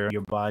plaster on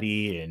your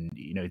body, and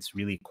it's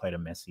really quite a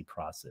messy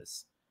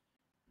process.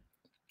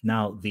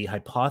 Now, the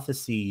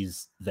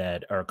hypotheses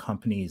that our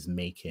company is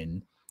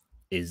making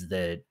is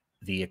that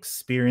the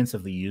experience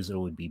of the user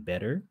would be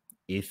better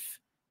if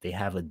they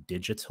have a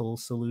digital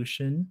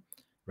solution,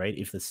 right?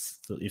 If the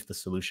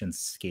solution's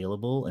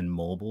scalable and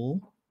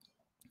mobile,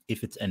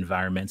 if it's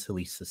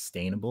environmentally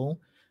sustainable.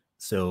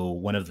 So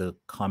one of the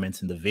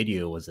comments in the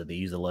video was that they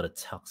use a lot of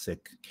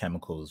toxic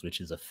chemicals, which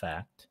is a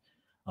fact.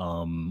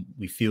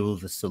 We feel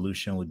the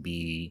solution would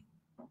be,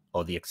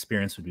 or the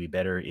experience would be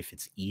better if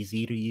it's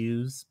easy to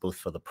use, both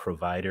for the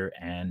provider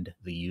and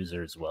the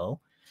user as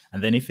well.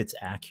 And then if it's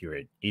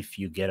accurate, if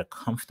you get a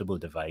comfortable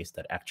device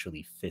that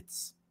actually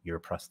fits your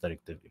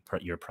prosthetic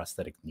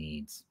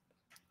needs.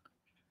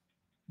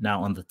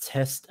 Now, on the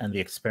test and the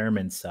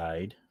experiment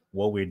side,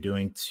 what we're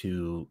doing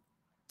to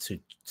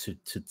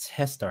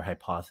test our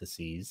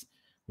hypotheses,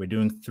 we're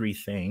doing three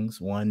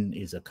things. One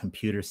is a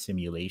computer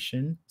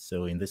simulation.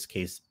 So in this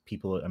case,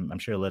 I'm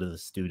sure a lot of the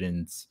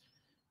students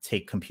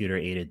take computer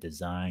aided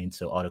design.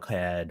 So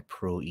AutoCAD,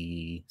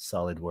 Pro-E,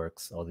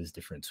 SolidWorks, all these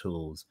different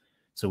tools.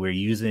 So we're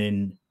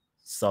using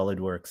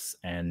SolidWorks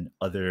and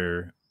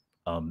other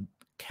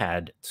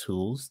CAD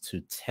tools to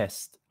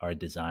test our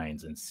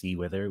designs and see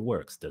whether it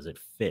works. Does it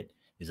fit?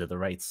 Is it the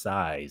right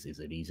size? Is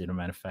it easy to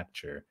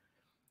manufacture?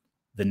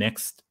 The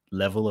next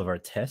level of our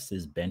test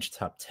is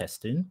benchtop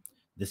testing.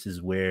 This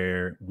is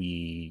where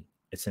we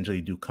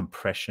essentially do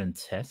compression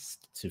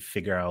tests to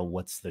figure out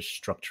what's the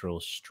structural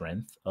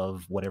strength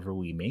of whatever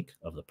we make,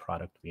 of the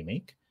product we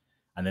make.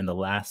 And then the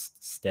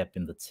last step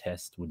in the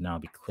test would now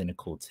be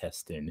clinical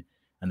testing.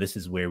 And this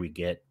is where we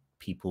get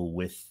people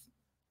with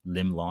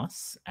limb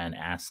loss and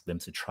ask them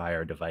to try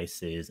our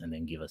devices and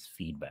then give us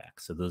feedback.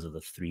 So those are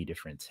the three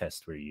different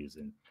tests we're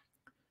using.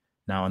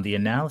 Now, on the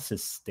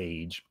analysis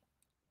stage,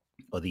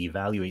 or the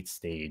evaluate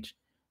stage,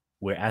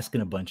 we're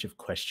asking a bunch of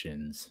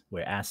questions.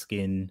 We're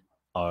asking,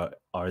 are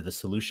the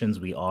solutions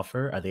we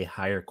offer, are they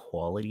higher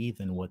quality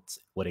than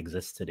what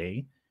exists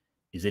today?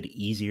 Is it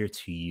easier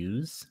to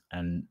use?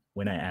 And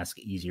when I ask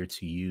easier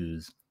to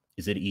use,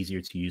 is it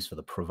easier to use for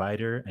the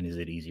provider, and is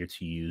it easier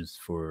to use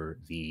for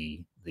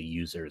the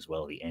user as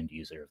well, the end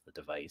user of the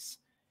device?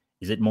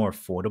 Is it more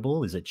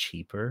affordable? Is it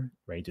cheaper,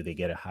 right? Do they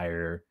get a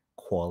higher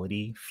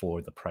quality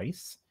for the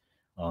price?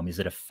 Is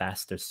it a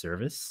faster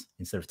service?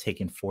 Instead of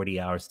taking 40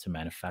 hours to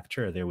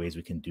manufacture, are there ways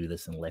we can do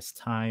this in less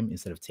time?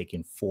 Instead of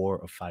taking 4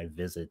 or 5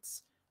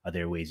 visits, are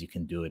there ways you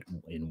can do it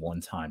in one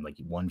time, like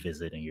one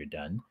visit and you're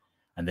done?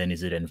 And then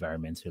is it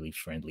environmentally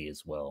friendly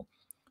as well?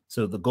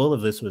 So the goal of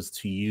this was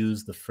to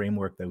use the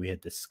framework that we had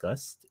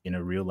discussed in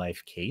a real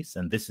life case.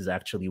 And this is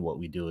actually what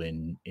we do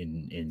in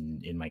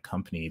my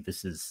company.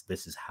 This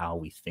is how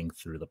we think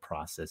through the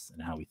process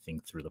and how we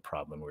think through the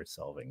problem we're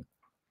solving.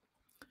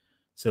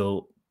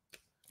 So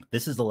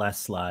this is the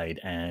last slide,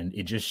 and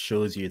it just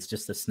shows you, it's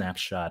just a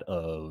snapshot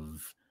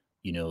of,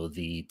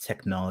 the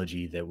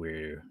technology that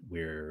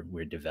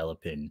we're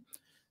developing.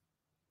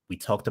 We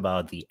talked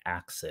about the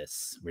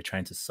access. We're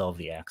trying to solve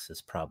the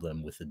access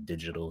problem with a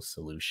digital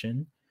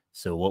solution.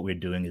 So what we're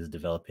doing is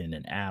developing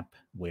an app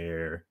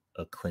where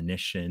a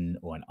clinician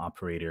or an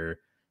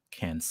operator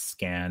can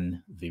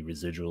scan the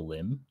residual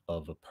limb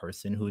of a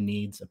person who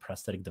needs a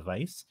prosthetic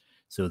device.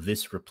 So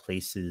this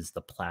replaces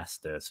the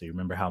plaster. So you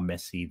remember how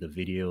messy the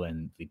video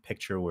and the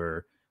picture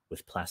were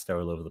with plaster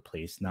all over the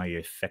place. Now you're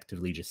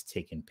effectively just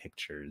taking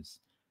pictures.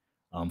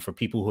 For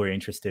people who are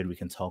interested, we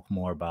can talk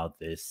more about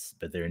this,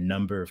 but there are a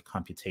number of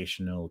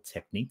computational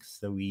techniques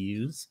that we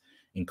use,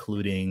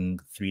 including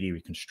 3D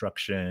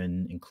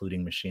reconstruction,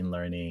 including machine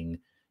learning,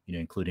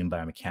 including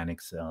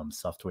biomechanics,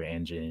 software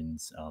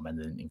engines, and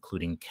then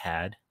including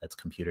CAD, that's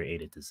computer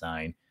aided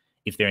design.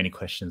 If there are any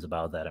questions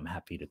about that, I'm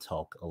happy to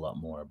talk a lot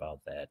more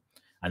about that.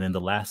 And then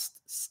the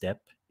last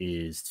step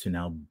is to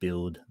now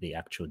build the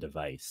actual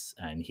device.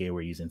 And here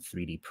we're using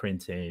 3D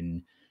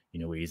printing,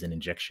 we're using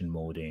injection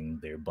molding.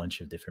 There are a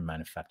bunch of different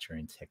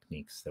manufacturing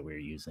techniques that we're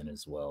using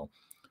as well.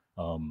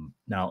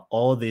 Now,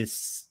 all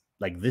this,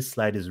 like this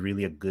slide is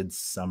really a good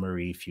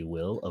summary, if you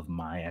will, of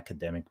my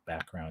academic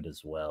background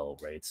as well,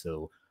 right?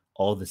 So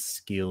all the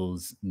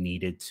skills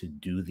needed to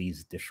do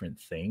these different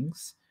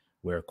things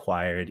were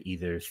acquired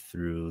either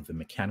through the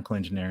mechanical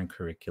engineering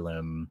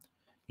curriculum,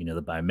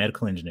 the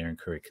biomedical engineering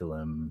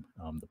curriculum,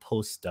 the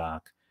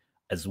postdoc,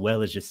 as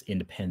well as just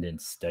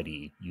independent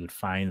study. You would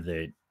find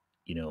that,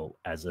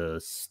 as a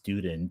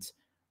student,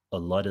 a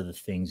lot of the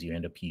things you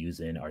end up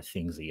using are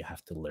things that you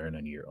have to learn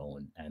on your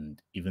own.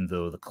 And even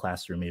though the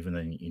classroom, even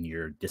in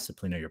your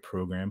discipline or your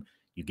program,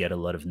 you get a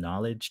lot of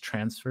knowledge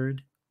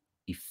transferred,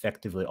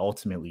 effectively,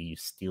 ultimately, you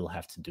still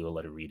have to do a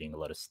lot of reading, a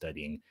lot of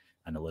studying,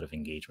 and a lot of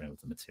engagement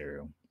with the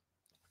material.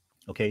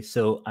 Okay,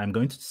 so I'm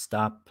going to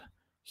stop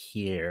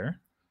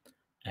here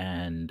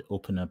and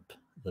open up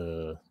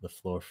the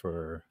floor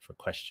for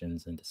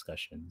questions and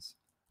discussions.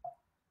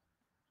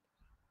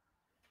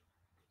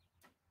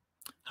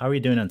 How are we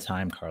doing on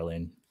time,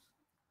 Carlin?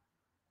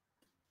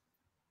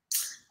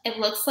 It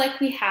looks like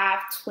we have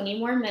 20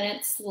 more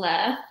minutes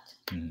left.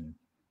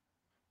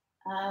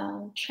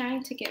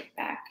 Trying to get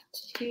back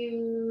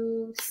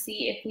to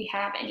see if we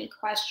have any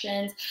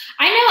questions.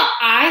 I know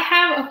I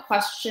have a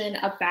question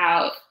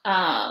about,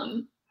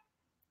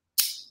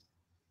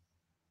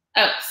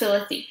 so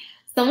let's see.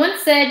 Someone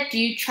said, do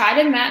you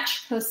try to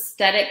match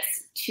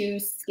prosthetics to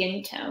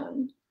skin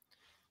tone?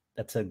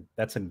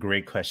 That's a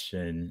great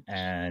question.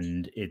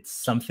 And it's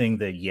something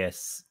that,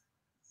 yes,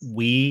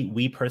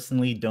 we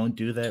personally don't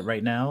do that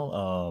right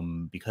now,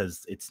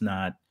 because it's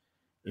not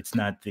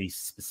the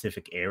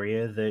specific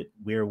area that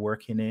we're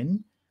working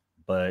in.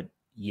 But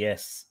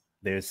yes,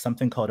 there's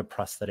something called a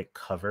prosthetic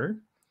cover,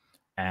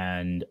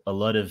 and a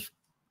lot of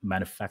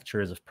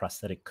manufacturers of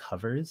prosthetic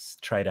covers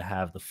try to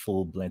have the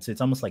full blend. So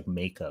it's almost like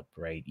makeup,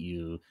 right?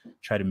 You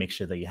try to make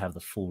sure that you have the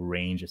full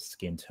range of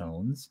skin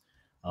tones.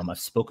 I've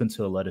spoken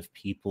to a lot of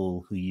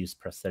people who use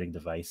prosthetic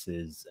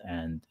devices,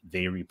 and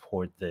they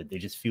report that they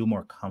just feel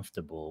more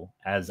comfortable,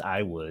 as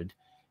I would,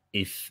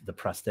 if the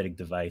prosthetic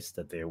device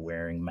that they're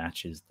wearing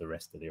matches the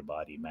rest of their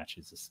body,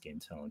 matches the skin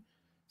tone.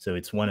 So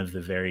it's one of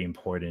the very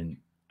important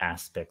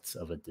aspects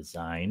of a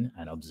design,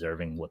 and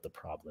observing what the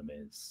problem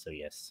is. So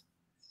yes.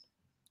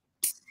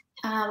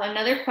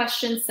 Another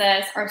question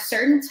says, are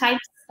certain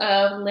types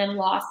of limb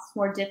loss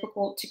more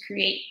difficult to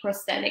create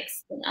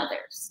prosthetics than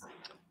others?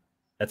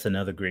 That's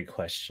another great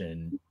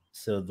question.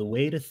 So the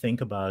way to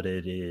think about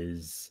it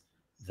is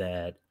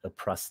that a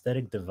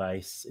prosthetic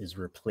device is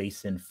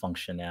replacing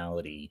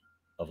functionality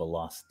of a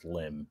lost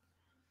limb.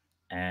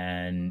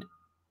 And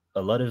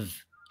a lot of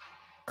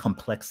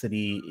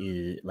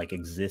complexity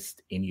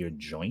exists in your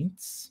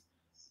joints.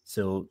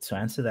 So to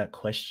answer that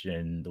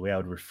question, the way I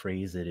would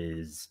rephrase it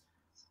is,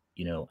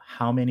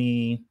 how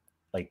many,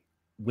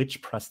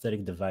 which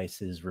prosthetic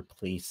devices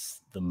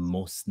replace the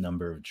most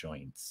number of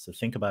joints? So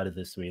think about it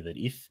this way, that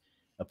if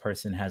a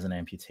person has an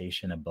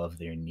amputation above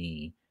their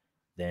knee,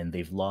 then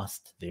they've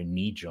lost their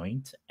knee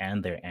joint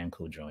and their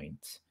ankle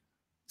joint.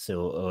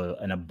 So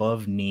an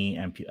above knee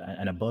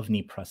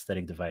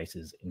prosthetic device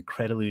is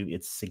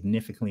it's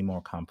significantly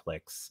more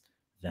complex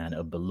than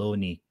a below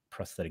knee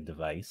prosthetic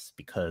device,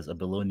 because a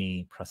below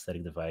knee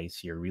prosthetic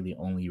device, you're really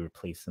only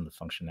replacing the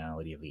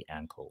functionality of the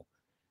ankle,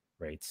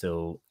 right?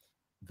 So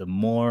the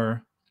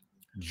more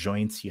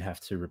joints you have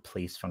to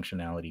replace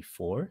functionality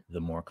for, the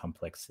more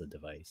complex the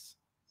device.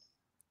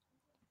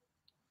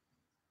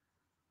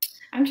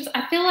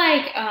 I feel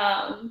like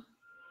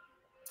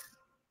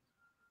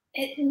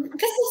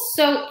this is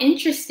so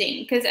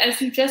interesting, because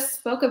as you just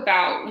spoke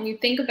about, when you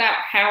think about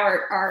how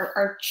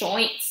our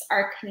joints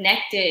are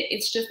connected,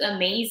 it's just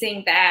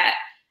amazing that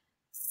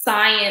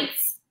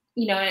science,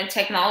 and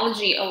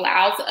technology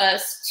allows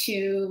us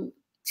to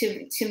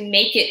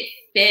make it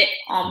fit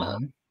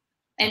almost,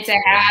 and to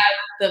have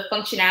the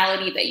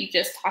functionality that you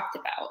just talked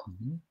about.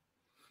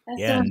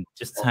 Yeah, and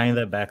just tying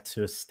that back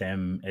to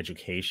STEM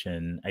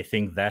education, I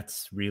think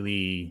that's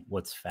really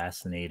what's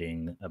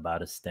fascinating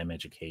about a STEM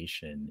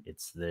education.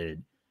 It's that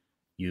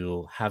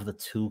you have the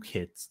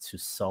toolkits to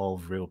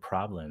solve real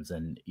problems.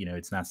 And,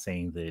 it's not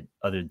saying that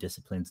other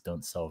disciplines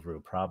don't solve real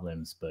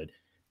problems, but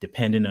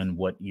depending on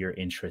what your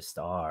interests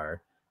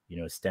are,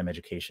 STEM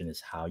education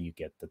is how you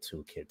get the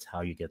toolkits, how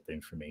you get the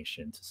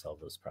information to solve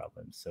those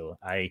problems. So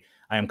I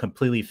am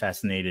completely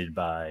fascinated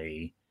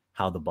by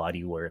how the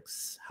body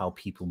works, how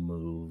people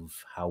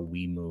move, how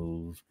we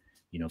move,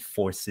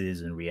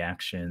 forces and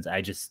reactions. I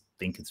just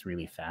think it's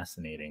really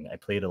fascinating. I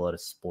played a lot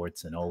of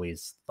sports and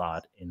always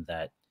thought in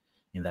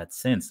that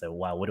sense that,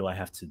 wow, what do I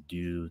have to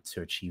do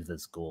to achieve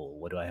this goal?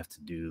 What do I have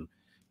to do,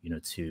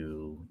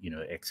 to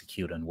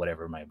execute on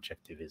whatever my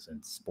objective is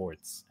in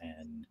sports?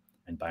 And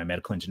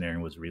biomedical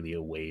engineering was really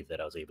a way that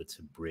I was able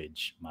to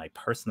bridge my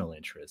personal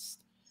interest,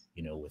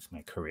 with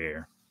my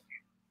career.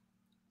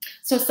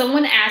 So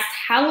someone asked,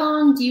 how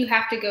long do you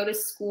have to go to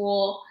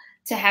school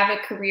to have a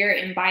career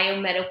in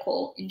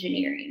biomedical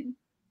engineering?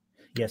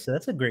 Yeah, so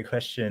that's a great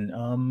question.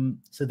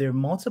 So there are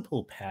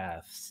multiple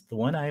paths. The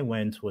one I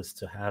went was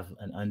to have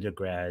an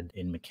undergrad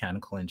in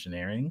mechanical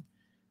engineering.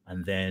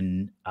 And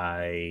then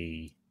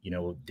I,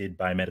 did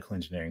biomedical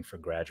engineering for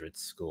graduate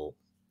school.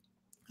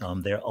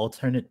 There are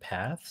alternate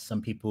paths.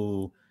 Some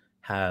people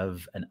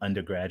have an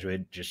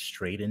undergraduate just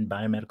straight in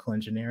biomedical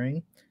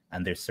engineering,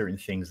 and there's certain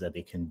things that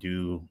they can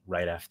do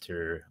right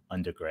after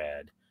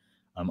undergrad.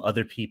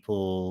 Other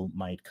people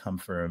might come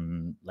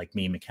from, like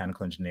me,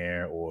 mechanical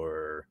engineer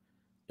or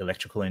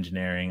electrical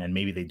engineering, and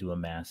maybe they do a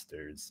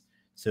master's.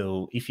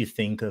 So if you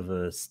think of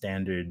a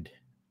standard,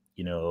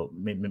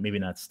 maybe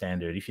not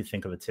standard, if you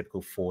think of a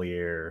typical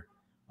 4-year,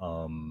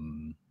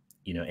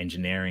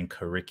 engineering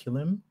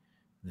curriculum,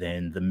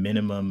 then the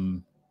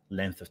minimum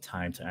length of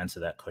time to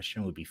answer that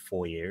question would be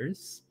 4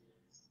 years.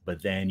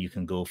 But then you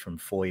can go from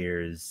 4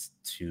 years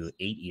to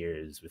 8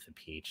 years with a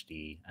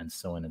PhD, and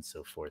so on and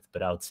so forth.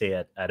 But I would say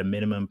at a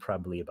minimum,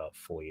 probably about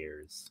 4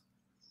 years.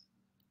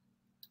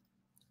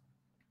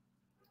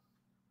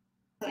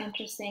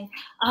 Interesting.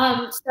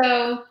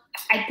 So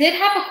I did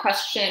have a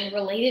question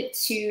related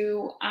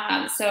to,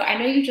 so I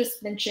know you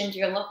just mentioned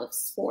your love of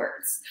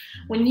sports.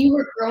 When you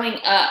were growing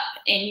up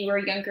and you were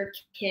a younger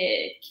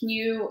kid, can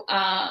you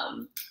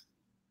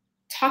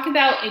talk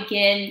about,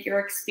 again, your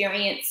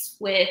experience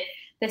with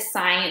the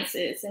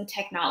sciences and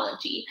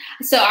technology?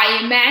 So I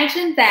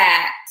imagine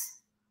that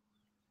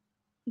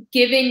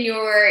given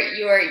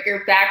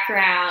your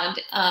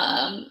background,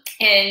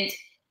 and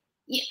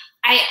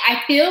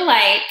I feel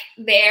like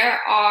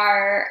there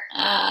are,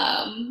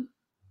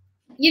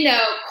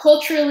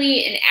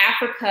 culturally in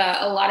Africa,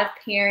 a lot of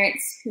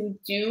parents who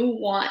do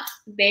want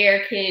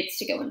their kids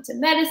to go into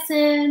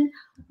medicine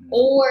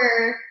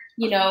or,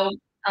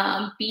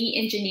 be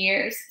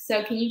engineers.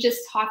 So can you just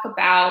talk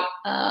about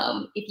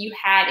if you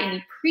had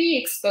any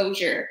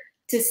pre-exposure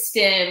to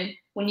STEM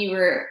when you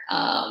were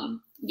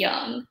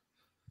young?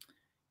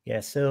 Yeah,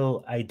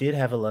 so I did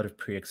have a lot of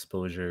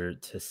pre-exposure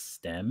to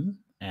STEM,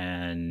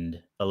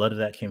 and a lot of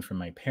that came from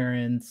my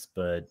parents,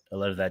 but a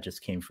lot of that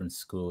just came from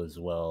school as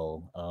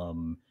well.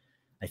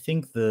 I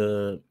think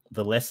the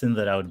lesson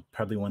that I would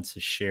probably want to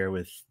share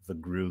with the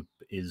group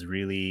is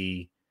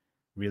really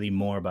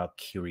more about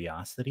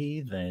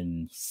curiosity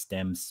than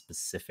STEM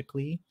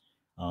specifically.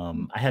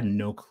 I had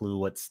no clue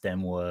what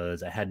STEM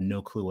was. I had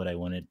no clue what I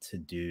wanted to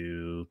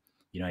do.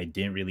 I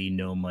didn't really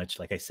know much.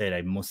 Like I said,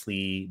 I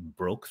mostly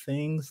broke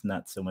things,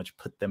 not so much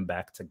put them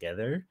back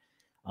together.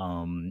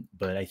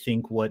 But I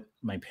think what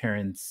my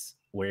parents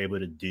were able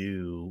to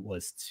do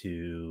was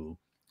to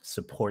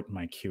support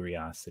my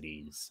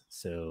curiosities.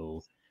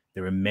 So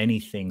there were many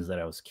things that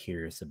I was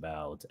curious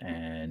about,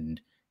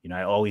 and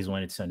I always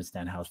wanted to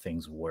understand how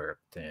things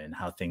worked and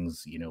how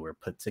things, were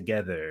put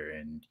together.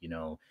 And,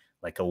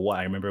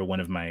 I remember one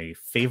of my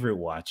favorite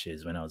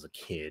watches when I was a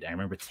kid. I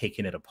remember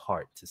taking it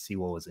apart to see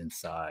what was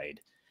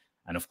inside.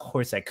 And of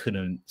course, I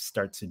couldn't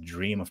start to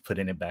dream of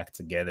putting it back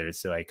together,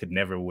 so I could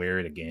never wear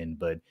it again.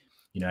 But,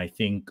 I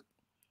think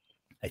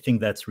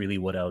that's really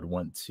what I would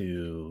want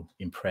to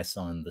impress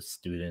on the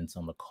students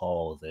on the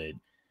call, that,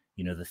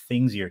 the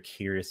things you're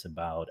curious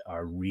about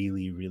are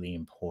really, really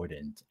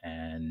important.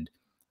 And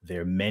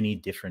there are many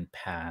different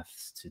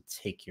paths to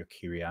take your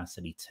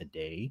curiosity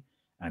today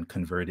and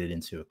convert it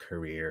into a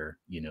career,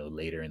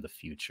 later in the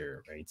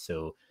future, right?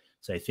 So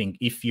I think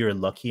if you're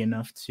lucky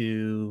enough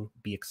to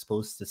be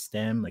exposed to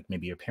STEM, like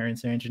maybe your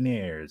parents are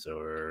engineers,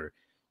 or,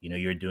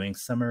 you're doing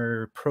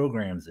summer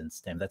programs in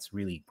STEM, that's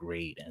really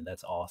great and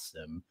that's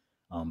awesome.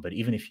 But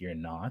even if you're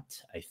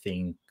not, I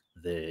think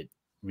that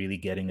really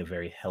getting a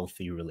very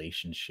healthy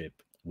relationship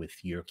with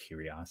your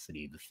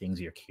curiosity, the things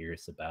you're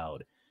curious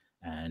about,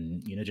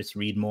 and, just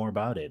read more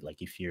about it.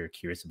 Like if you're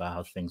curious about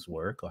how things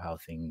work, or how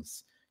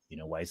things,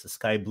 why is the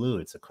sky blue?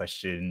 It's a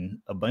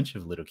question a bunch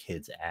of little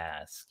kids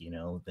ask,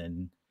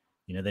 then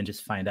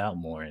just find out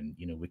more. And,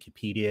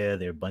 Wikipedia,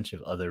 there are a bunch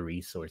of other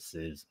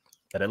resources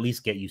that at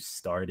least get you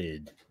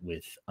started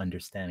with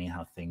understanding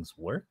how things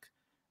work.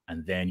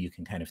 And then you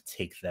can kind of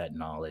take that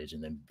knowledge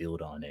and then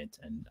build on it.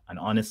 And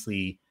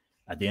honestly,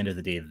 at the end of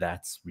the day,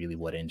 that's really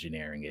what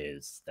engineering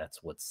is.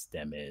 That's what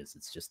STEM is.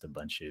 It's just a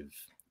bunch of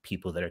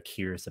people that are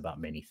curious about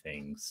many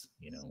things,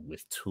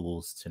 with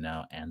tools to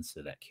now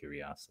answer that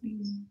curiosity.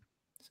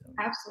 So.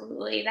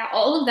 Absolutely.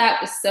 All of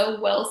that was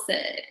so well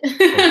said.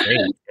 Oh,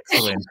 great.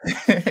 Excellent.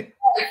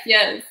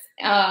 Yes.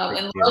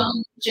 And love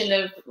the vision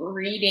of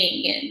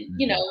reading and,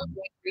 doing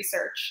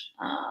research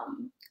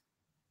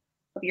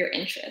of your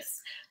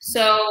interests.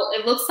 So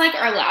it looks like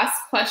our last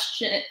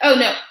question. Oh,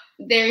 no,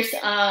 there's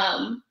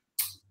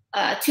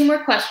 2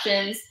 more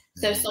questions.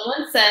 So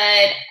someone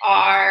said,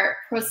 are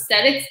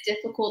prosthetics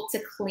difficult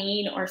to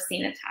clean or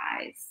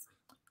sanitize?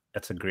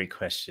 That's a great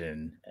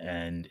question.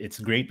 And it's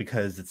great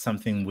because it's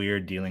something we're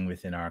dealing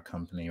with in our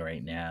company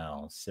right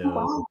now.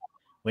 So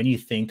when you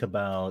think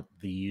about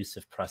the use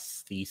of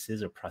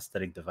prostheses or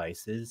prosthetic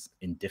devices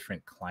in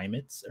different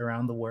climates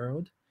around the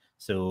world,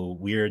 so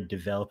we're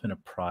developing a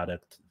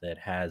product that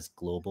has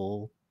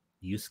global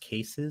use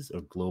cases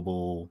or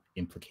global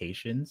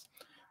implications.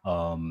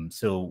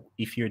 So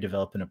if you're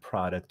developing a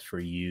product for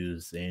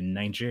use in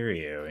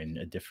Nigeria or in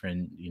a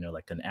different,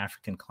 like an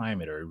African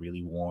climate or a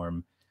really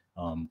warm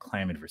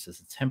climate versus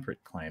a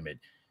temperate climate,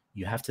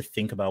 you have to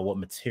think about what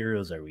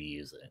materials are we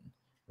using,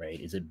 right?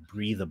 Is it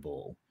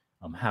breathable?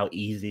 How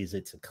easy is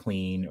it to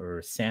clean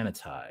or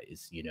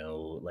sanitize?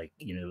 Like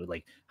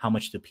how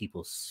much do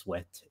people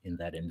sweat in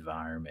that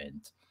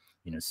environment?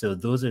 So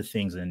those are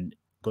things. And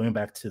going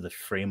back to the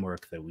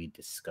framework that we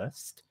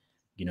discussed,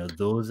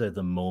 those are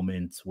the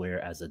moments where,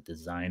 as a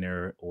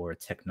designer or a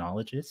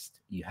technologist,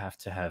 you have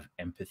to have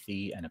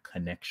empathy and a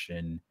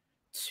connection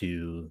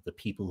to the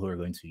people who are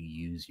going to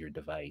use your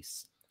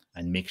device,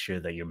 and make sure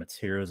that your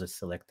materials are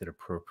selected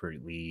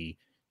appropriately.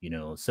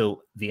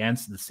 So the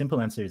simple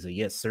answer is that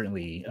yes,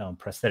 certainly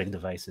prosthetic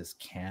devices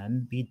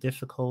can be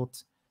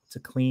difficult to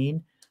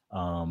clean,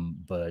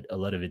 but a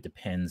lot of it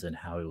depends on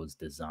how it was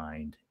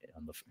designed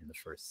in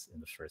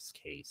the first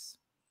case.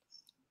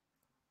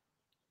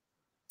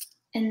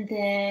 And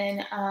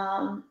then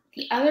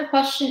the other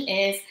question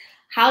is,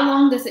 how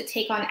long does it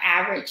take on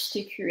average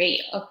to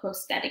create a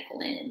prosthetic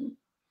limb?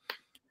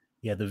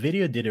 Yeah, the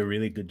video did a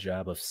really good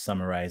job of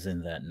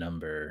summarizing that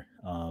number.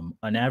 On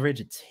average,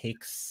 it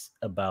takes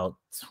about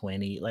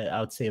 20, like I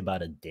would say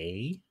about a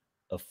day,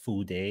 a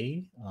full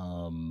day.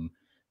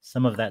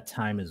 Some of that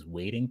time is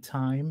waiting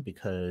time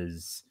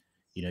because,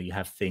 you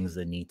have things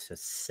that need to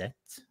set.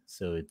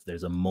 So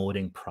there's a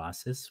molding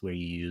process where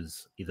you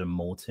use either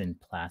molten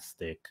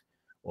plastic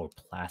or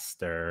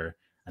plaster,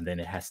 and then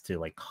it has to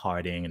like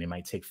harden, and it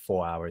might take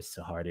 4 hours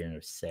to harden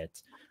or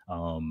set.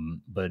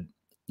 But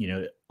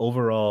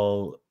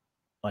overall,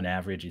 on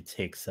average, it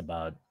takes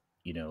about,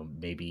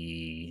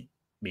 maybe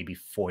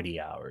 40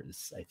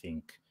 hours. I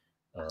think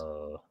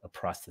a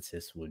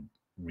prosthetist would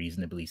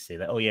reasonably say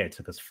that, oh yeah, it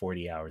took us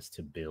 40 hours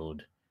to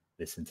build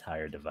this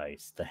entire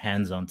device. The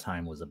hands-on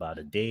time was about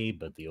a day,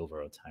 but the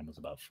overall time was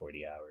about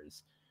 40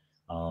 hours.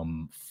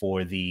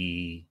 For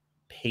the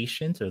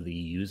patient or the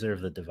user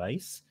of the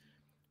device,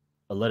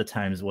 a lot of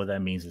times what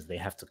that means is they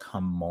have to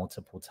come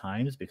multiple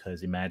times,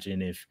 because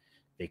imagine if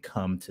they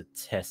come to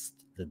test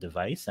the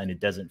device and it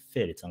doesn't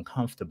fit, it's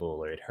uncomfortable,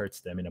 or it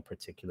hurts them in a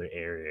particular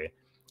area,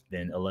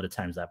 then a lot of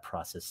times that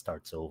process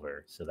starts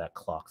over. So that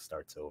clock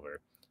starts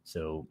over.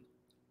 So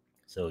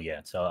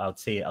yeah, so I'd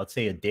say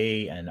a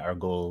day, and our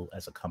goal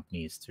as a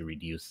company is to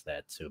reduce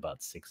that to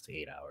about 6 to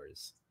 8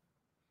 hours.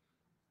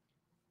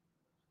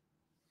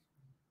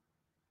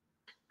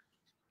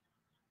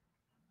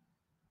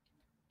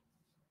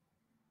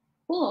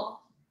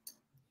 Cool.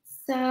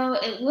 So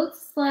it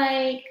looks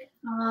like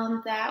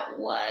that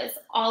was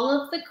all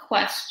of the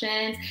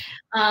questions.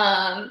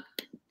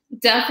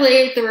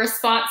 Definitely the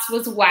response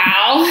was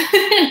wow.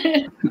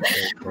 Very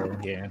cool.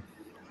 Yeah.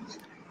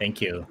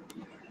 Thank you.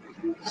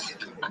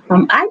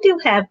 I do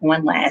have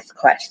one last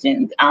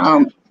question.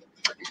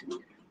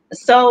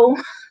 So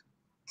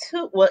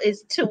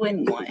it's two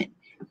in one.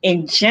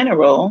 In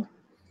general,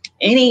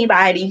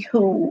 anybody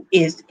who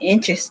is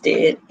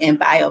interested in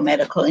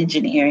biomedical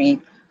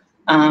engineering,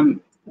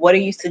 what do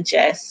you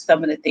suggest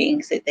some of the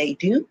things that they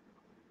do?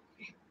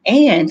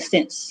 And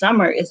since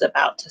summer is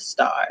about to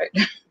start,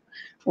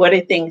 what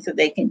are things that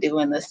they can do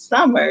in the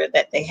summer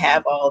that they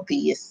have all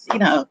these,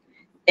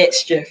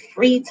 extra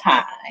free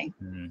time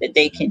that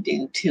they can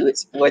do to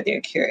explore their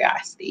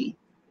curiosity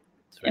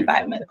in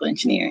biomedical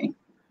engineering?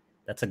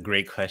 That's a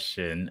great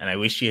question. And I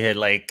wish you had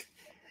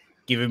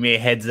given me a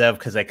heads up,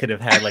 because I could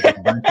have had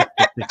a bunch of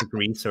specific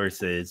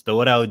resources. But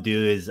what I would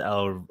do is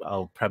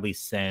I'll probably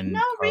send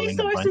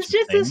resources.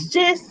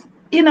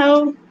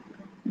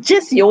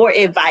 Just your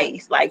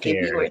advice. Like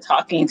if you were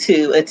talking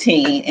to a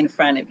teen in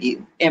front of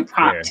you,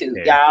 impromptu,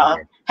 y'all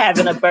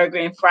having a burger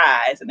and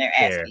fries, and they're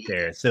asking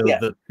you. So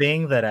the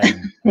thing that I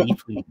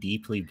deeply,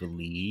 deeply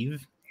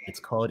believe, it's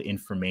called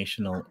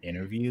informational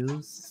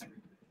interviews.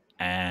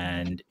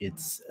 And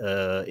it's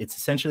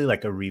essentially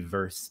like a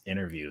reverse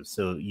interview.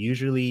 So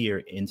usually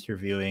you're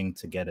interviewing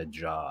to get a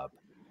job,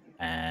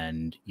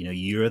 and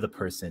you're the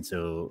person.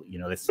 So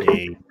let's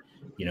say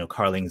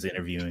Carling's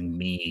interviewing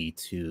me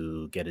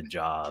to get a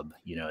job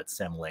at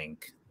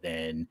Semlink.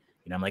 Then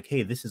I'm like,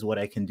 hey, this is what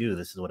I can do,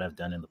 this is what I've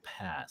done in the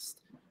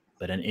past.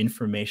 But an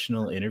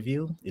informational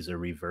interview is a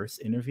reverse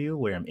interview,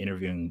 where I'm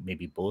interviewing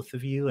maybe both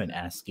of you and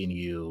asking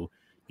you,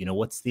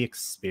 what's the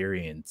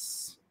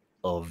experience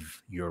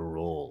of your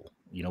role?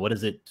 What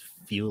does it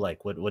feel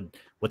like?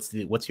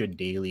 What's your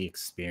daily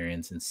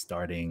experience in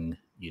starting,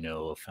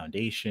 a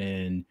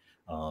foundation,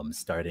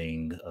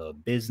 starting a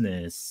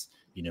business,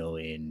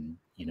 in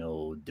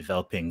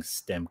developing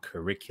STEM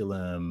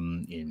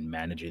curriculum, in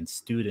managing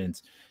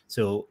students.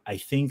 So I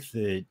think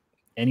that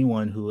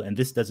anyone who, and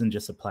this doesn't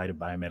just apply to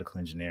biomedical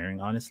engineering,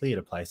 honestly, it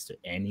applies to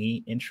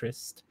any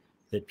interest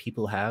that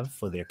people have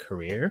for their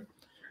career.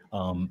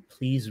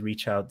 Please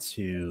reach out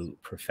to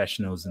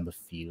professionals in the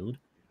field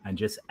and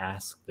just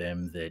ask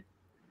them that,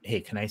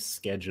 hey, can I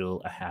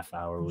schedule a half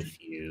hour with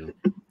you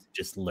to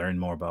just learn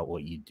more about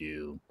what you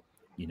do?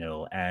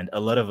 And a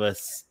lot of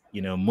us,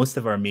 most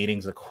of our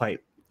meetings are quite,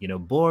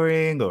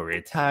 boring or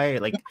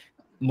retired. Like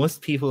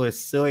most people are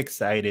so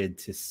excited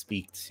to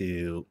speak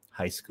to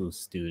high school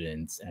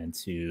students and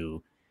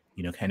to,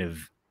 kind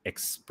of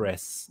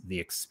express the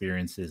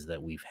experiences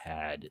that we've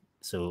had.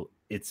 So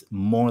it's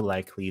more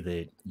likely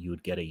that you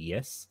would get a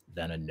yes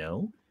than a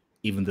no,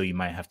 even though you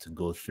might have to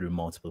go through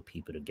multiple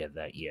people to get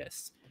that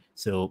yes.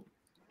 So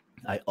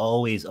I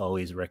always,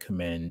 always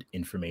recommend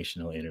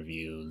informational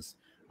interviews.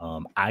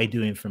 I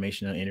do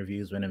informational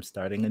interviews when I'm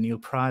starting a new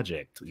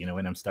project,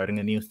 when I'm starting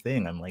a new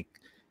thing. I'm like,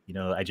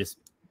 I just,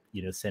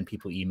 send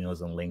people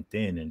emails on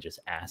LinkedIn and just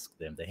ask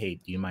them that, hey,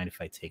 do you mind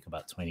if I take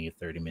about 20 or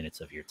 30 minutes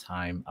of your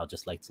time? I'll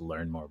just like to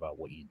learn more about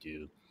what you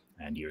do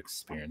and your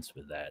experience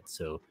with that.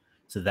 So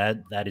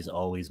that is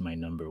always my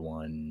number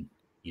one,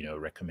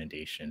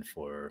 recommendation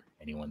for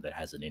anyone that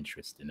has an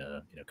interest in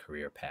a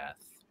career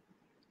path.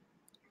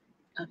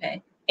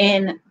 Okay.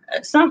 And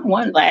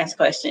one last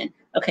question.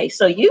 Okay,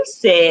 so you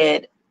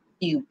said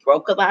you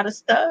broke a lot of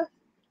stuff.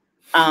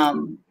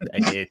 I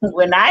did.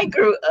 When I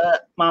grew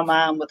up, my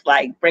mom was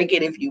like, break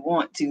it if you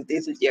want to.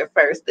 This is your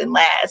first and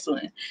last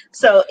one.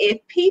 So if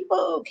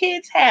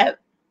kids have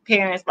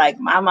parents like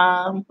my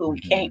mom who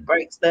can't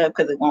break stuff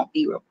because it won't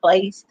be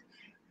replaced,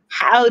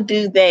 how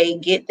do they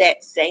get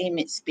that same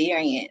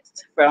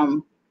experience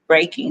from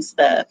breaking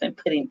stuff and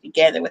putting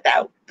together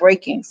without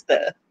breaking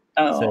stuff?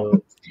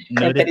 So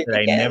notice that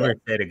I never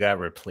said it got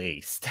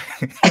replaced.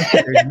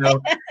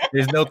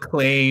 there's no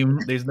claim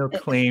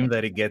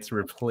that it gets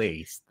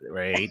replaced,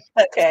 right?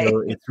 Okay. So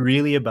it's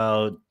really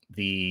about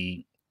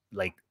the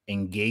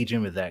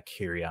engaging with that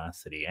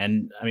curiosity.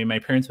 And I mean, my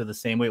parents were the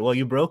same way. Well,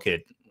 you broke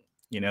it,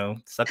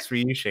 sucks for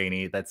you,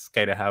 Seeni. That's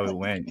kind of how it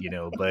went,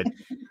 but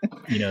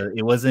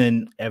it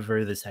wasn't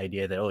ever this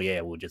idea that, oh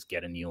yeah, we'll just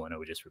get a new one or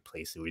we'll just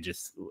replace it.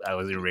 I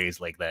wasn't raised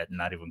like that,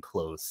 not even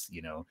close,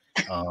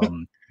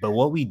 But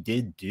what we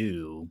did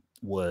do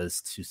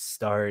was to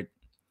start,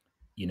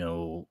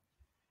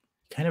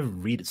 kind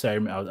of read.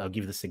 So I'll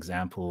give this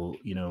example.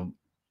 We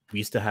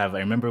used to have, I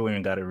remember when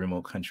we got a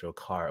remote control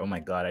car. Oh my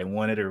God, I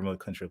wanted a remote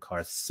control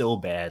car so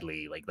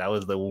badly. Like that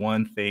was the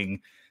one thing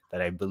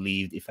that I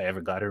believed if I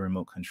ever got a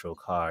remote control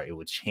car, it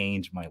would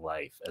change my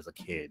life as a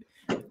kid.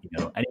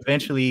 And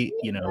eventually,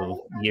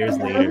 years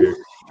later,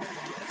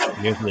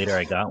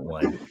 I got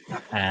one.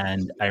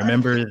 And I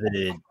remember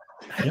that,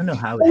 I don't know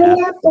how it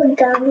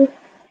happened,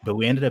 but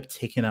we ended up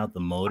taking out the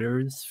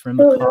motors from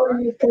the car,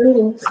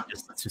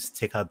 just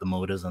take out the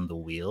motors on the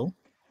wheel.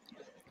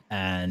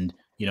 And,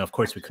 of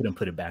course, we couldn't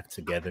put it back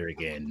together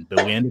again,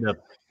 but we ended up,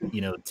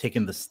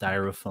 taking the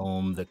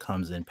styrofoam that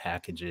comes in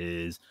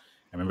packages.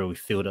 I remember we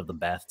filled up the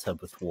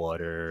bathtub with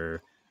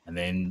water and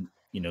then,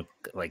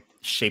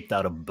 shaped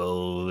out a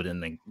boat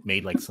and then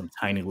made some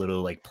tiny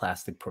little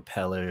plastic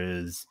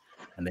propellers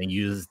and then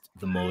used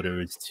the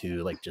motors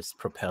to just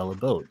propel a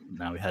boat.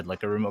 Now we had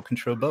a remote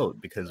control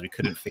boat because we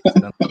couldn't fix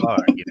it on the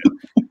car,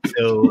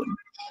 So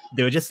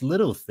they were just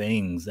little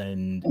things.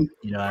 And,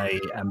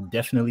 I'm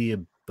definitely a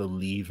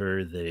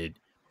believer that,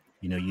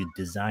 you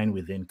design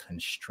within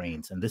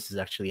constraints. And this is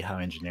actually how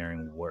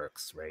engineering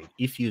works, right?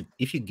 If you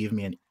give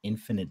me an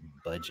infinite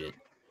budget,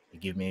 you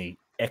give me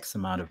X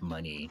amount of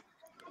money,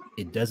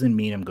 it doesn't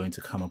mean I'm going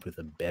to come up with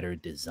a better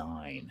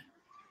design,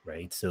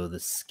 right? So the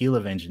skill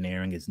of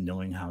engineering is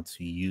knowing how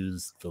to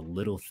use the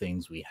little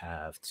things we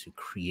have to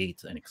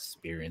create an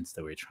experience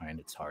that we're trying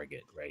to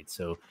target, right?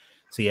 So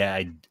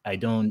yeah, I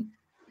don't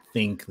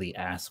think the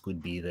ask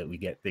would be that we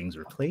get things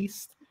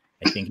replaced.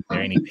 I think if there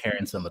are any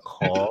parents on the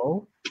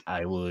call,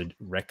 I would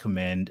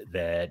recommend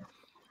that,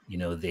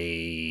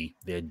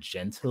 they're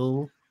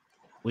gentle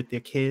with their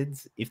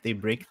kids if they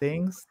break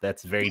things.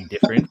 That's very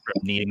different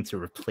from needing to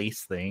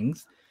replace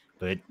things.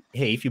 But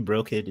hey, if you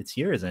broke it, it's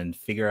yours, and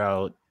figure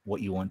out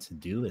what you want to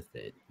do with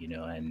it,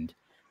 and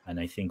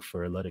I think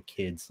for a lot of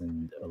kids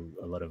and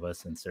a lot of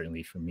us, and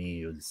certainly for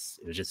me, it was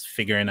just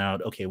figuring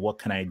out, okay, what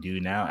can I do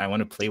now? I want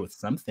to play with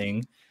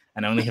something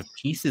and I only have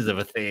pieces of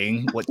a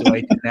thing. What do I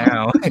do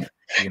now?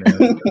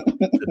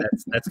 So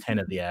that's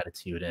kind of the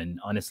attitude. And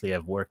honestly,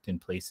 I've worked in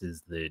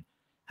places that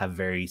have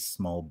very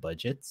small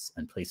budgets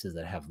and places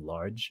that have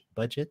large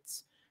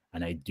budgets.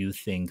 And I do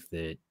think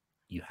that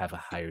you have a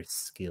higher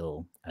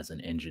skill as an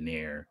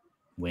engineer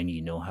when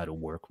you know how to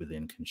work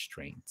within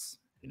constraints.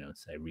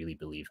 So I really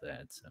believe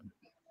that. So.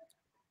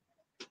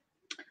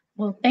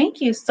 Well, thank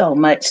you so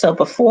much. So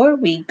before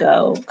we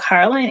go,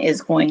 Carlin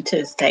is going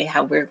to say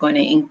how we're going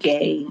to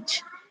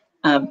engage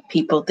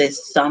people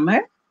this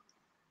summer.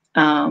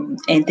 And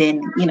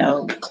then,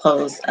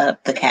 close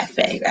up the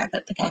cafe, wrap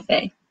up the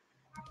cafe.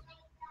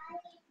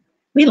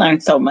 We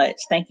learned so much.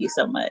 Thank you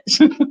so much.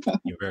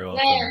 You're very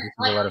welcome. This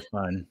was a lot of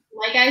fun.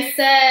 Like I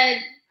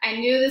said, I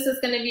knew this was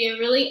going to be a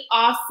really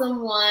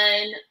awesome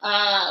one.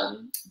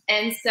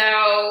 And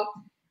so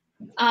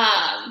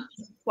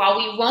while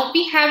we won't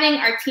be having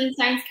our teen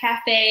science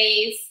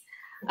cafes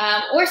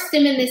or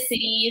STEM in the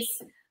cities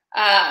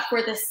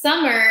for the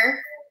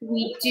summer,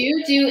 we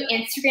do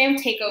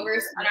Instagram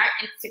takeovers on our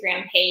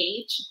Instagram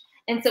page.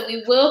 And so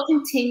we will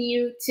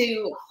continue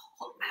to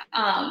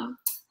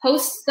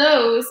host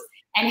those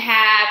and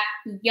have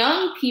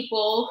young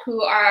people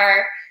who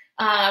are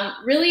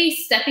really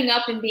stepping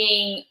up and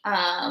being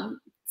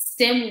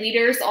STEM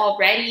leaders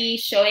already,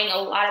 showing a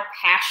lot of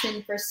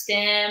passion for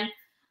STEM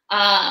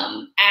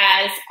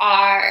as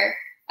our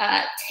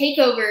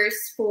takeovers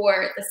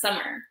for the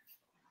summer.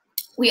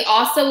 We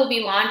also will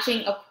be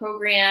launching a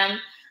program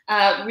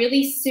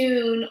really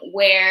soon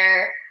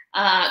where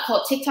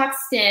called TikTok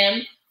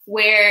STEM,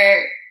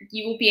 where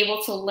you will be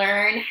able to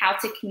learn how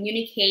to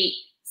communicate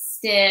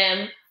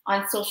STEM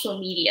on social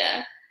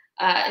media.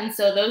 And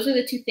so those are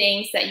the two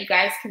things that you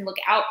guys can look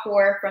out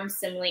for from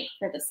STEMlink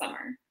for the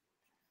summer.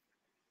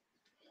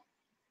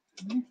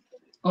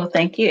 Well,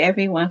 thank you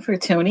everyone for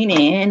tuning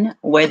in,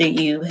 whether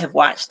you have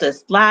watched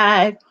us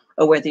live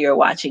or whether you're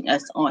watching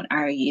us on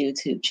our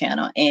YouTube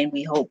channel. And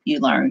we hope you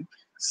learn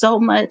so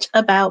much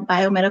about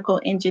biomedical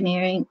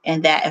engineering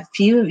and that a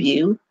few of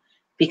you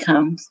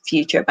become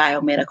future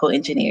biomedical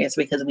engineers,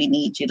 because we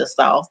need you to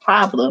solve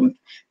problems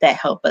that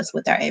help us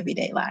with our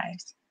everyday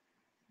lives.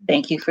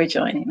 Thank you for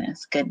joining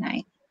us. Good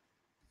night.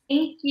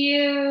 Thank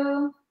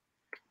you.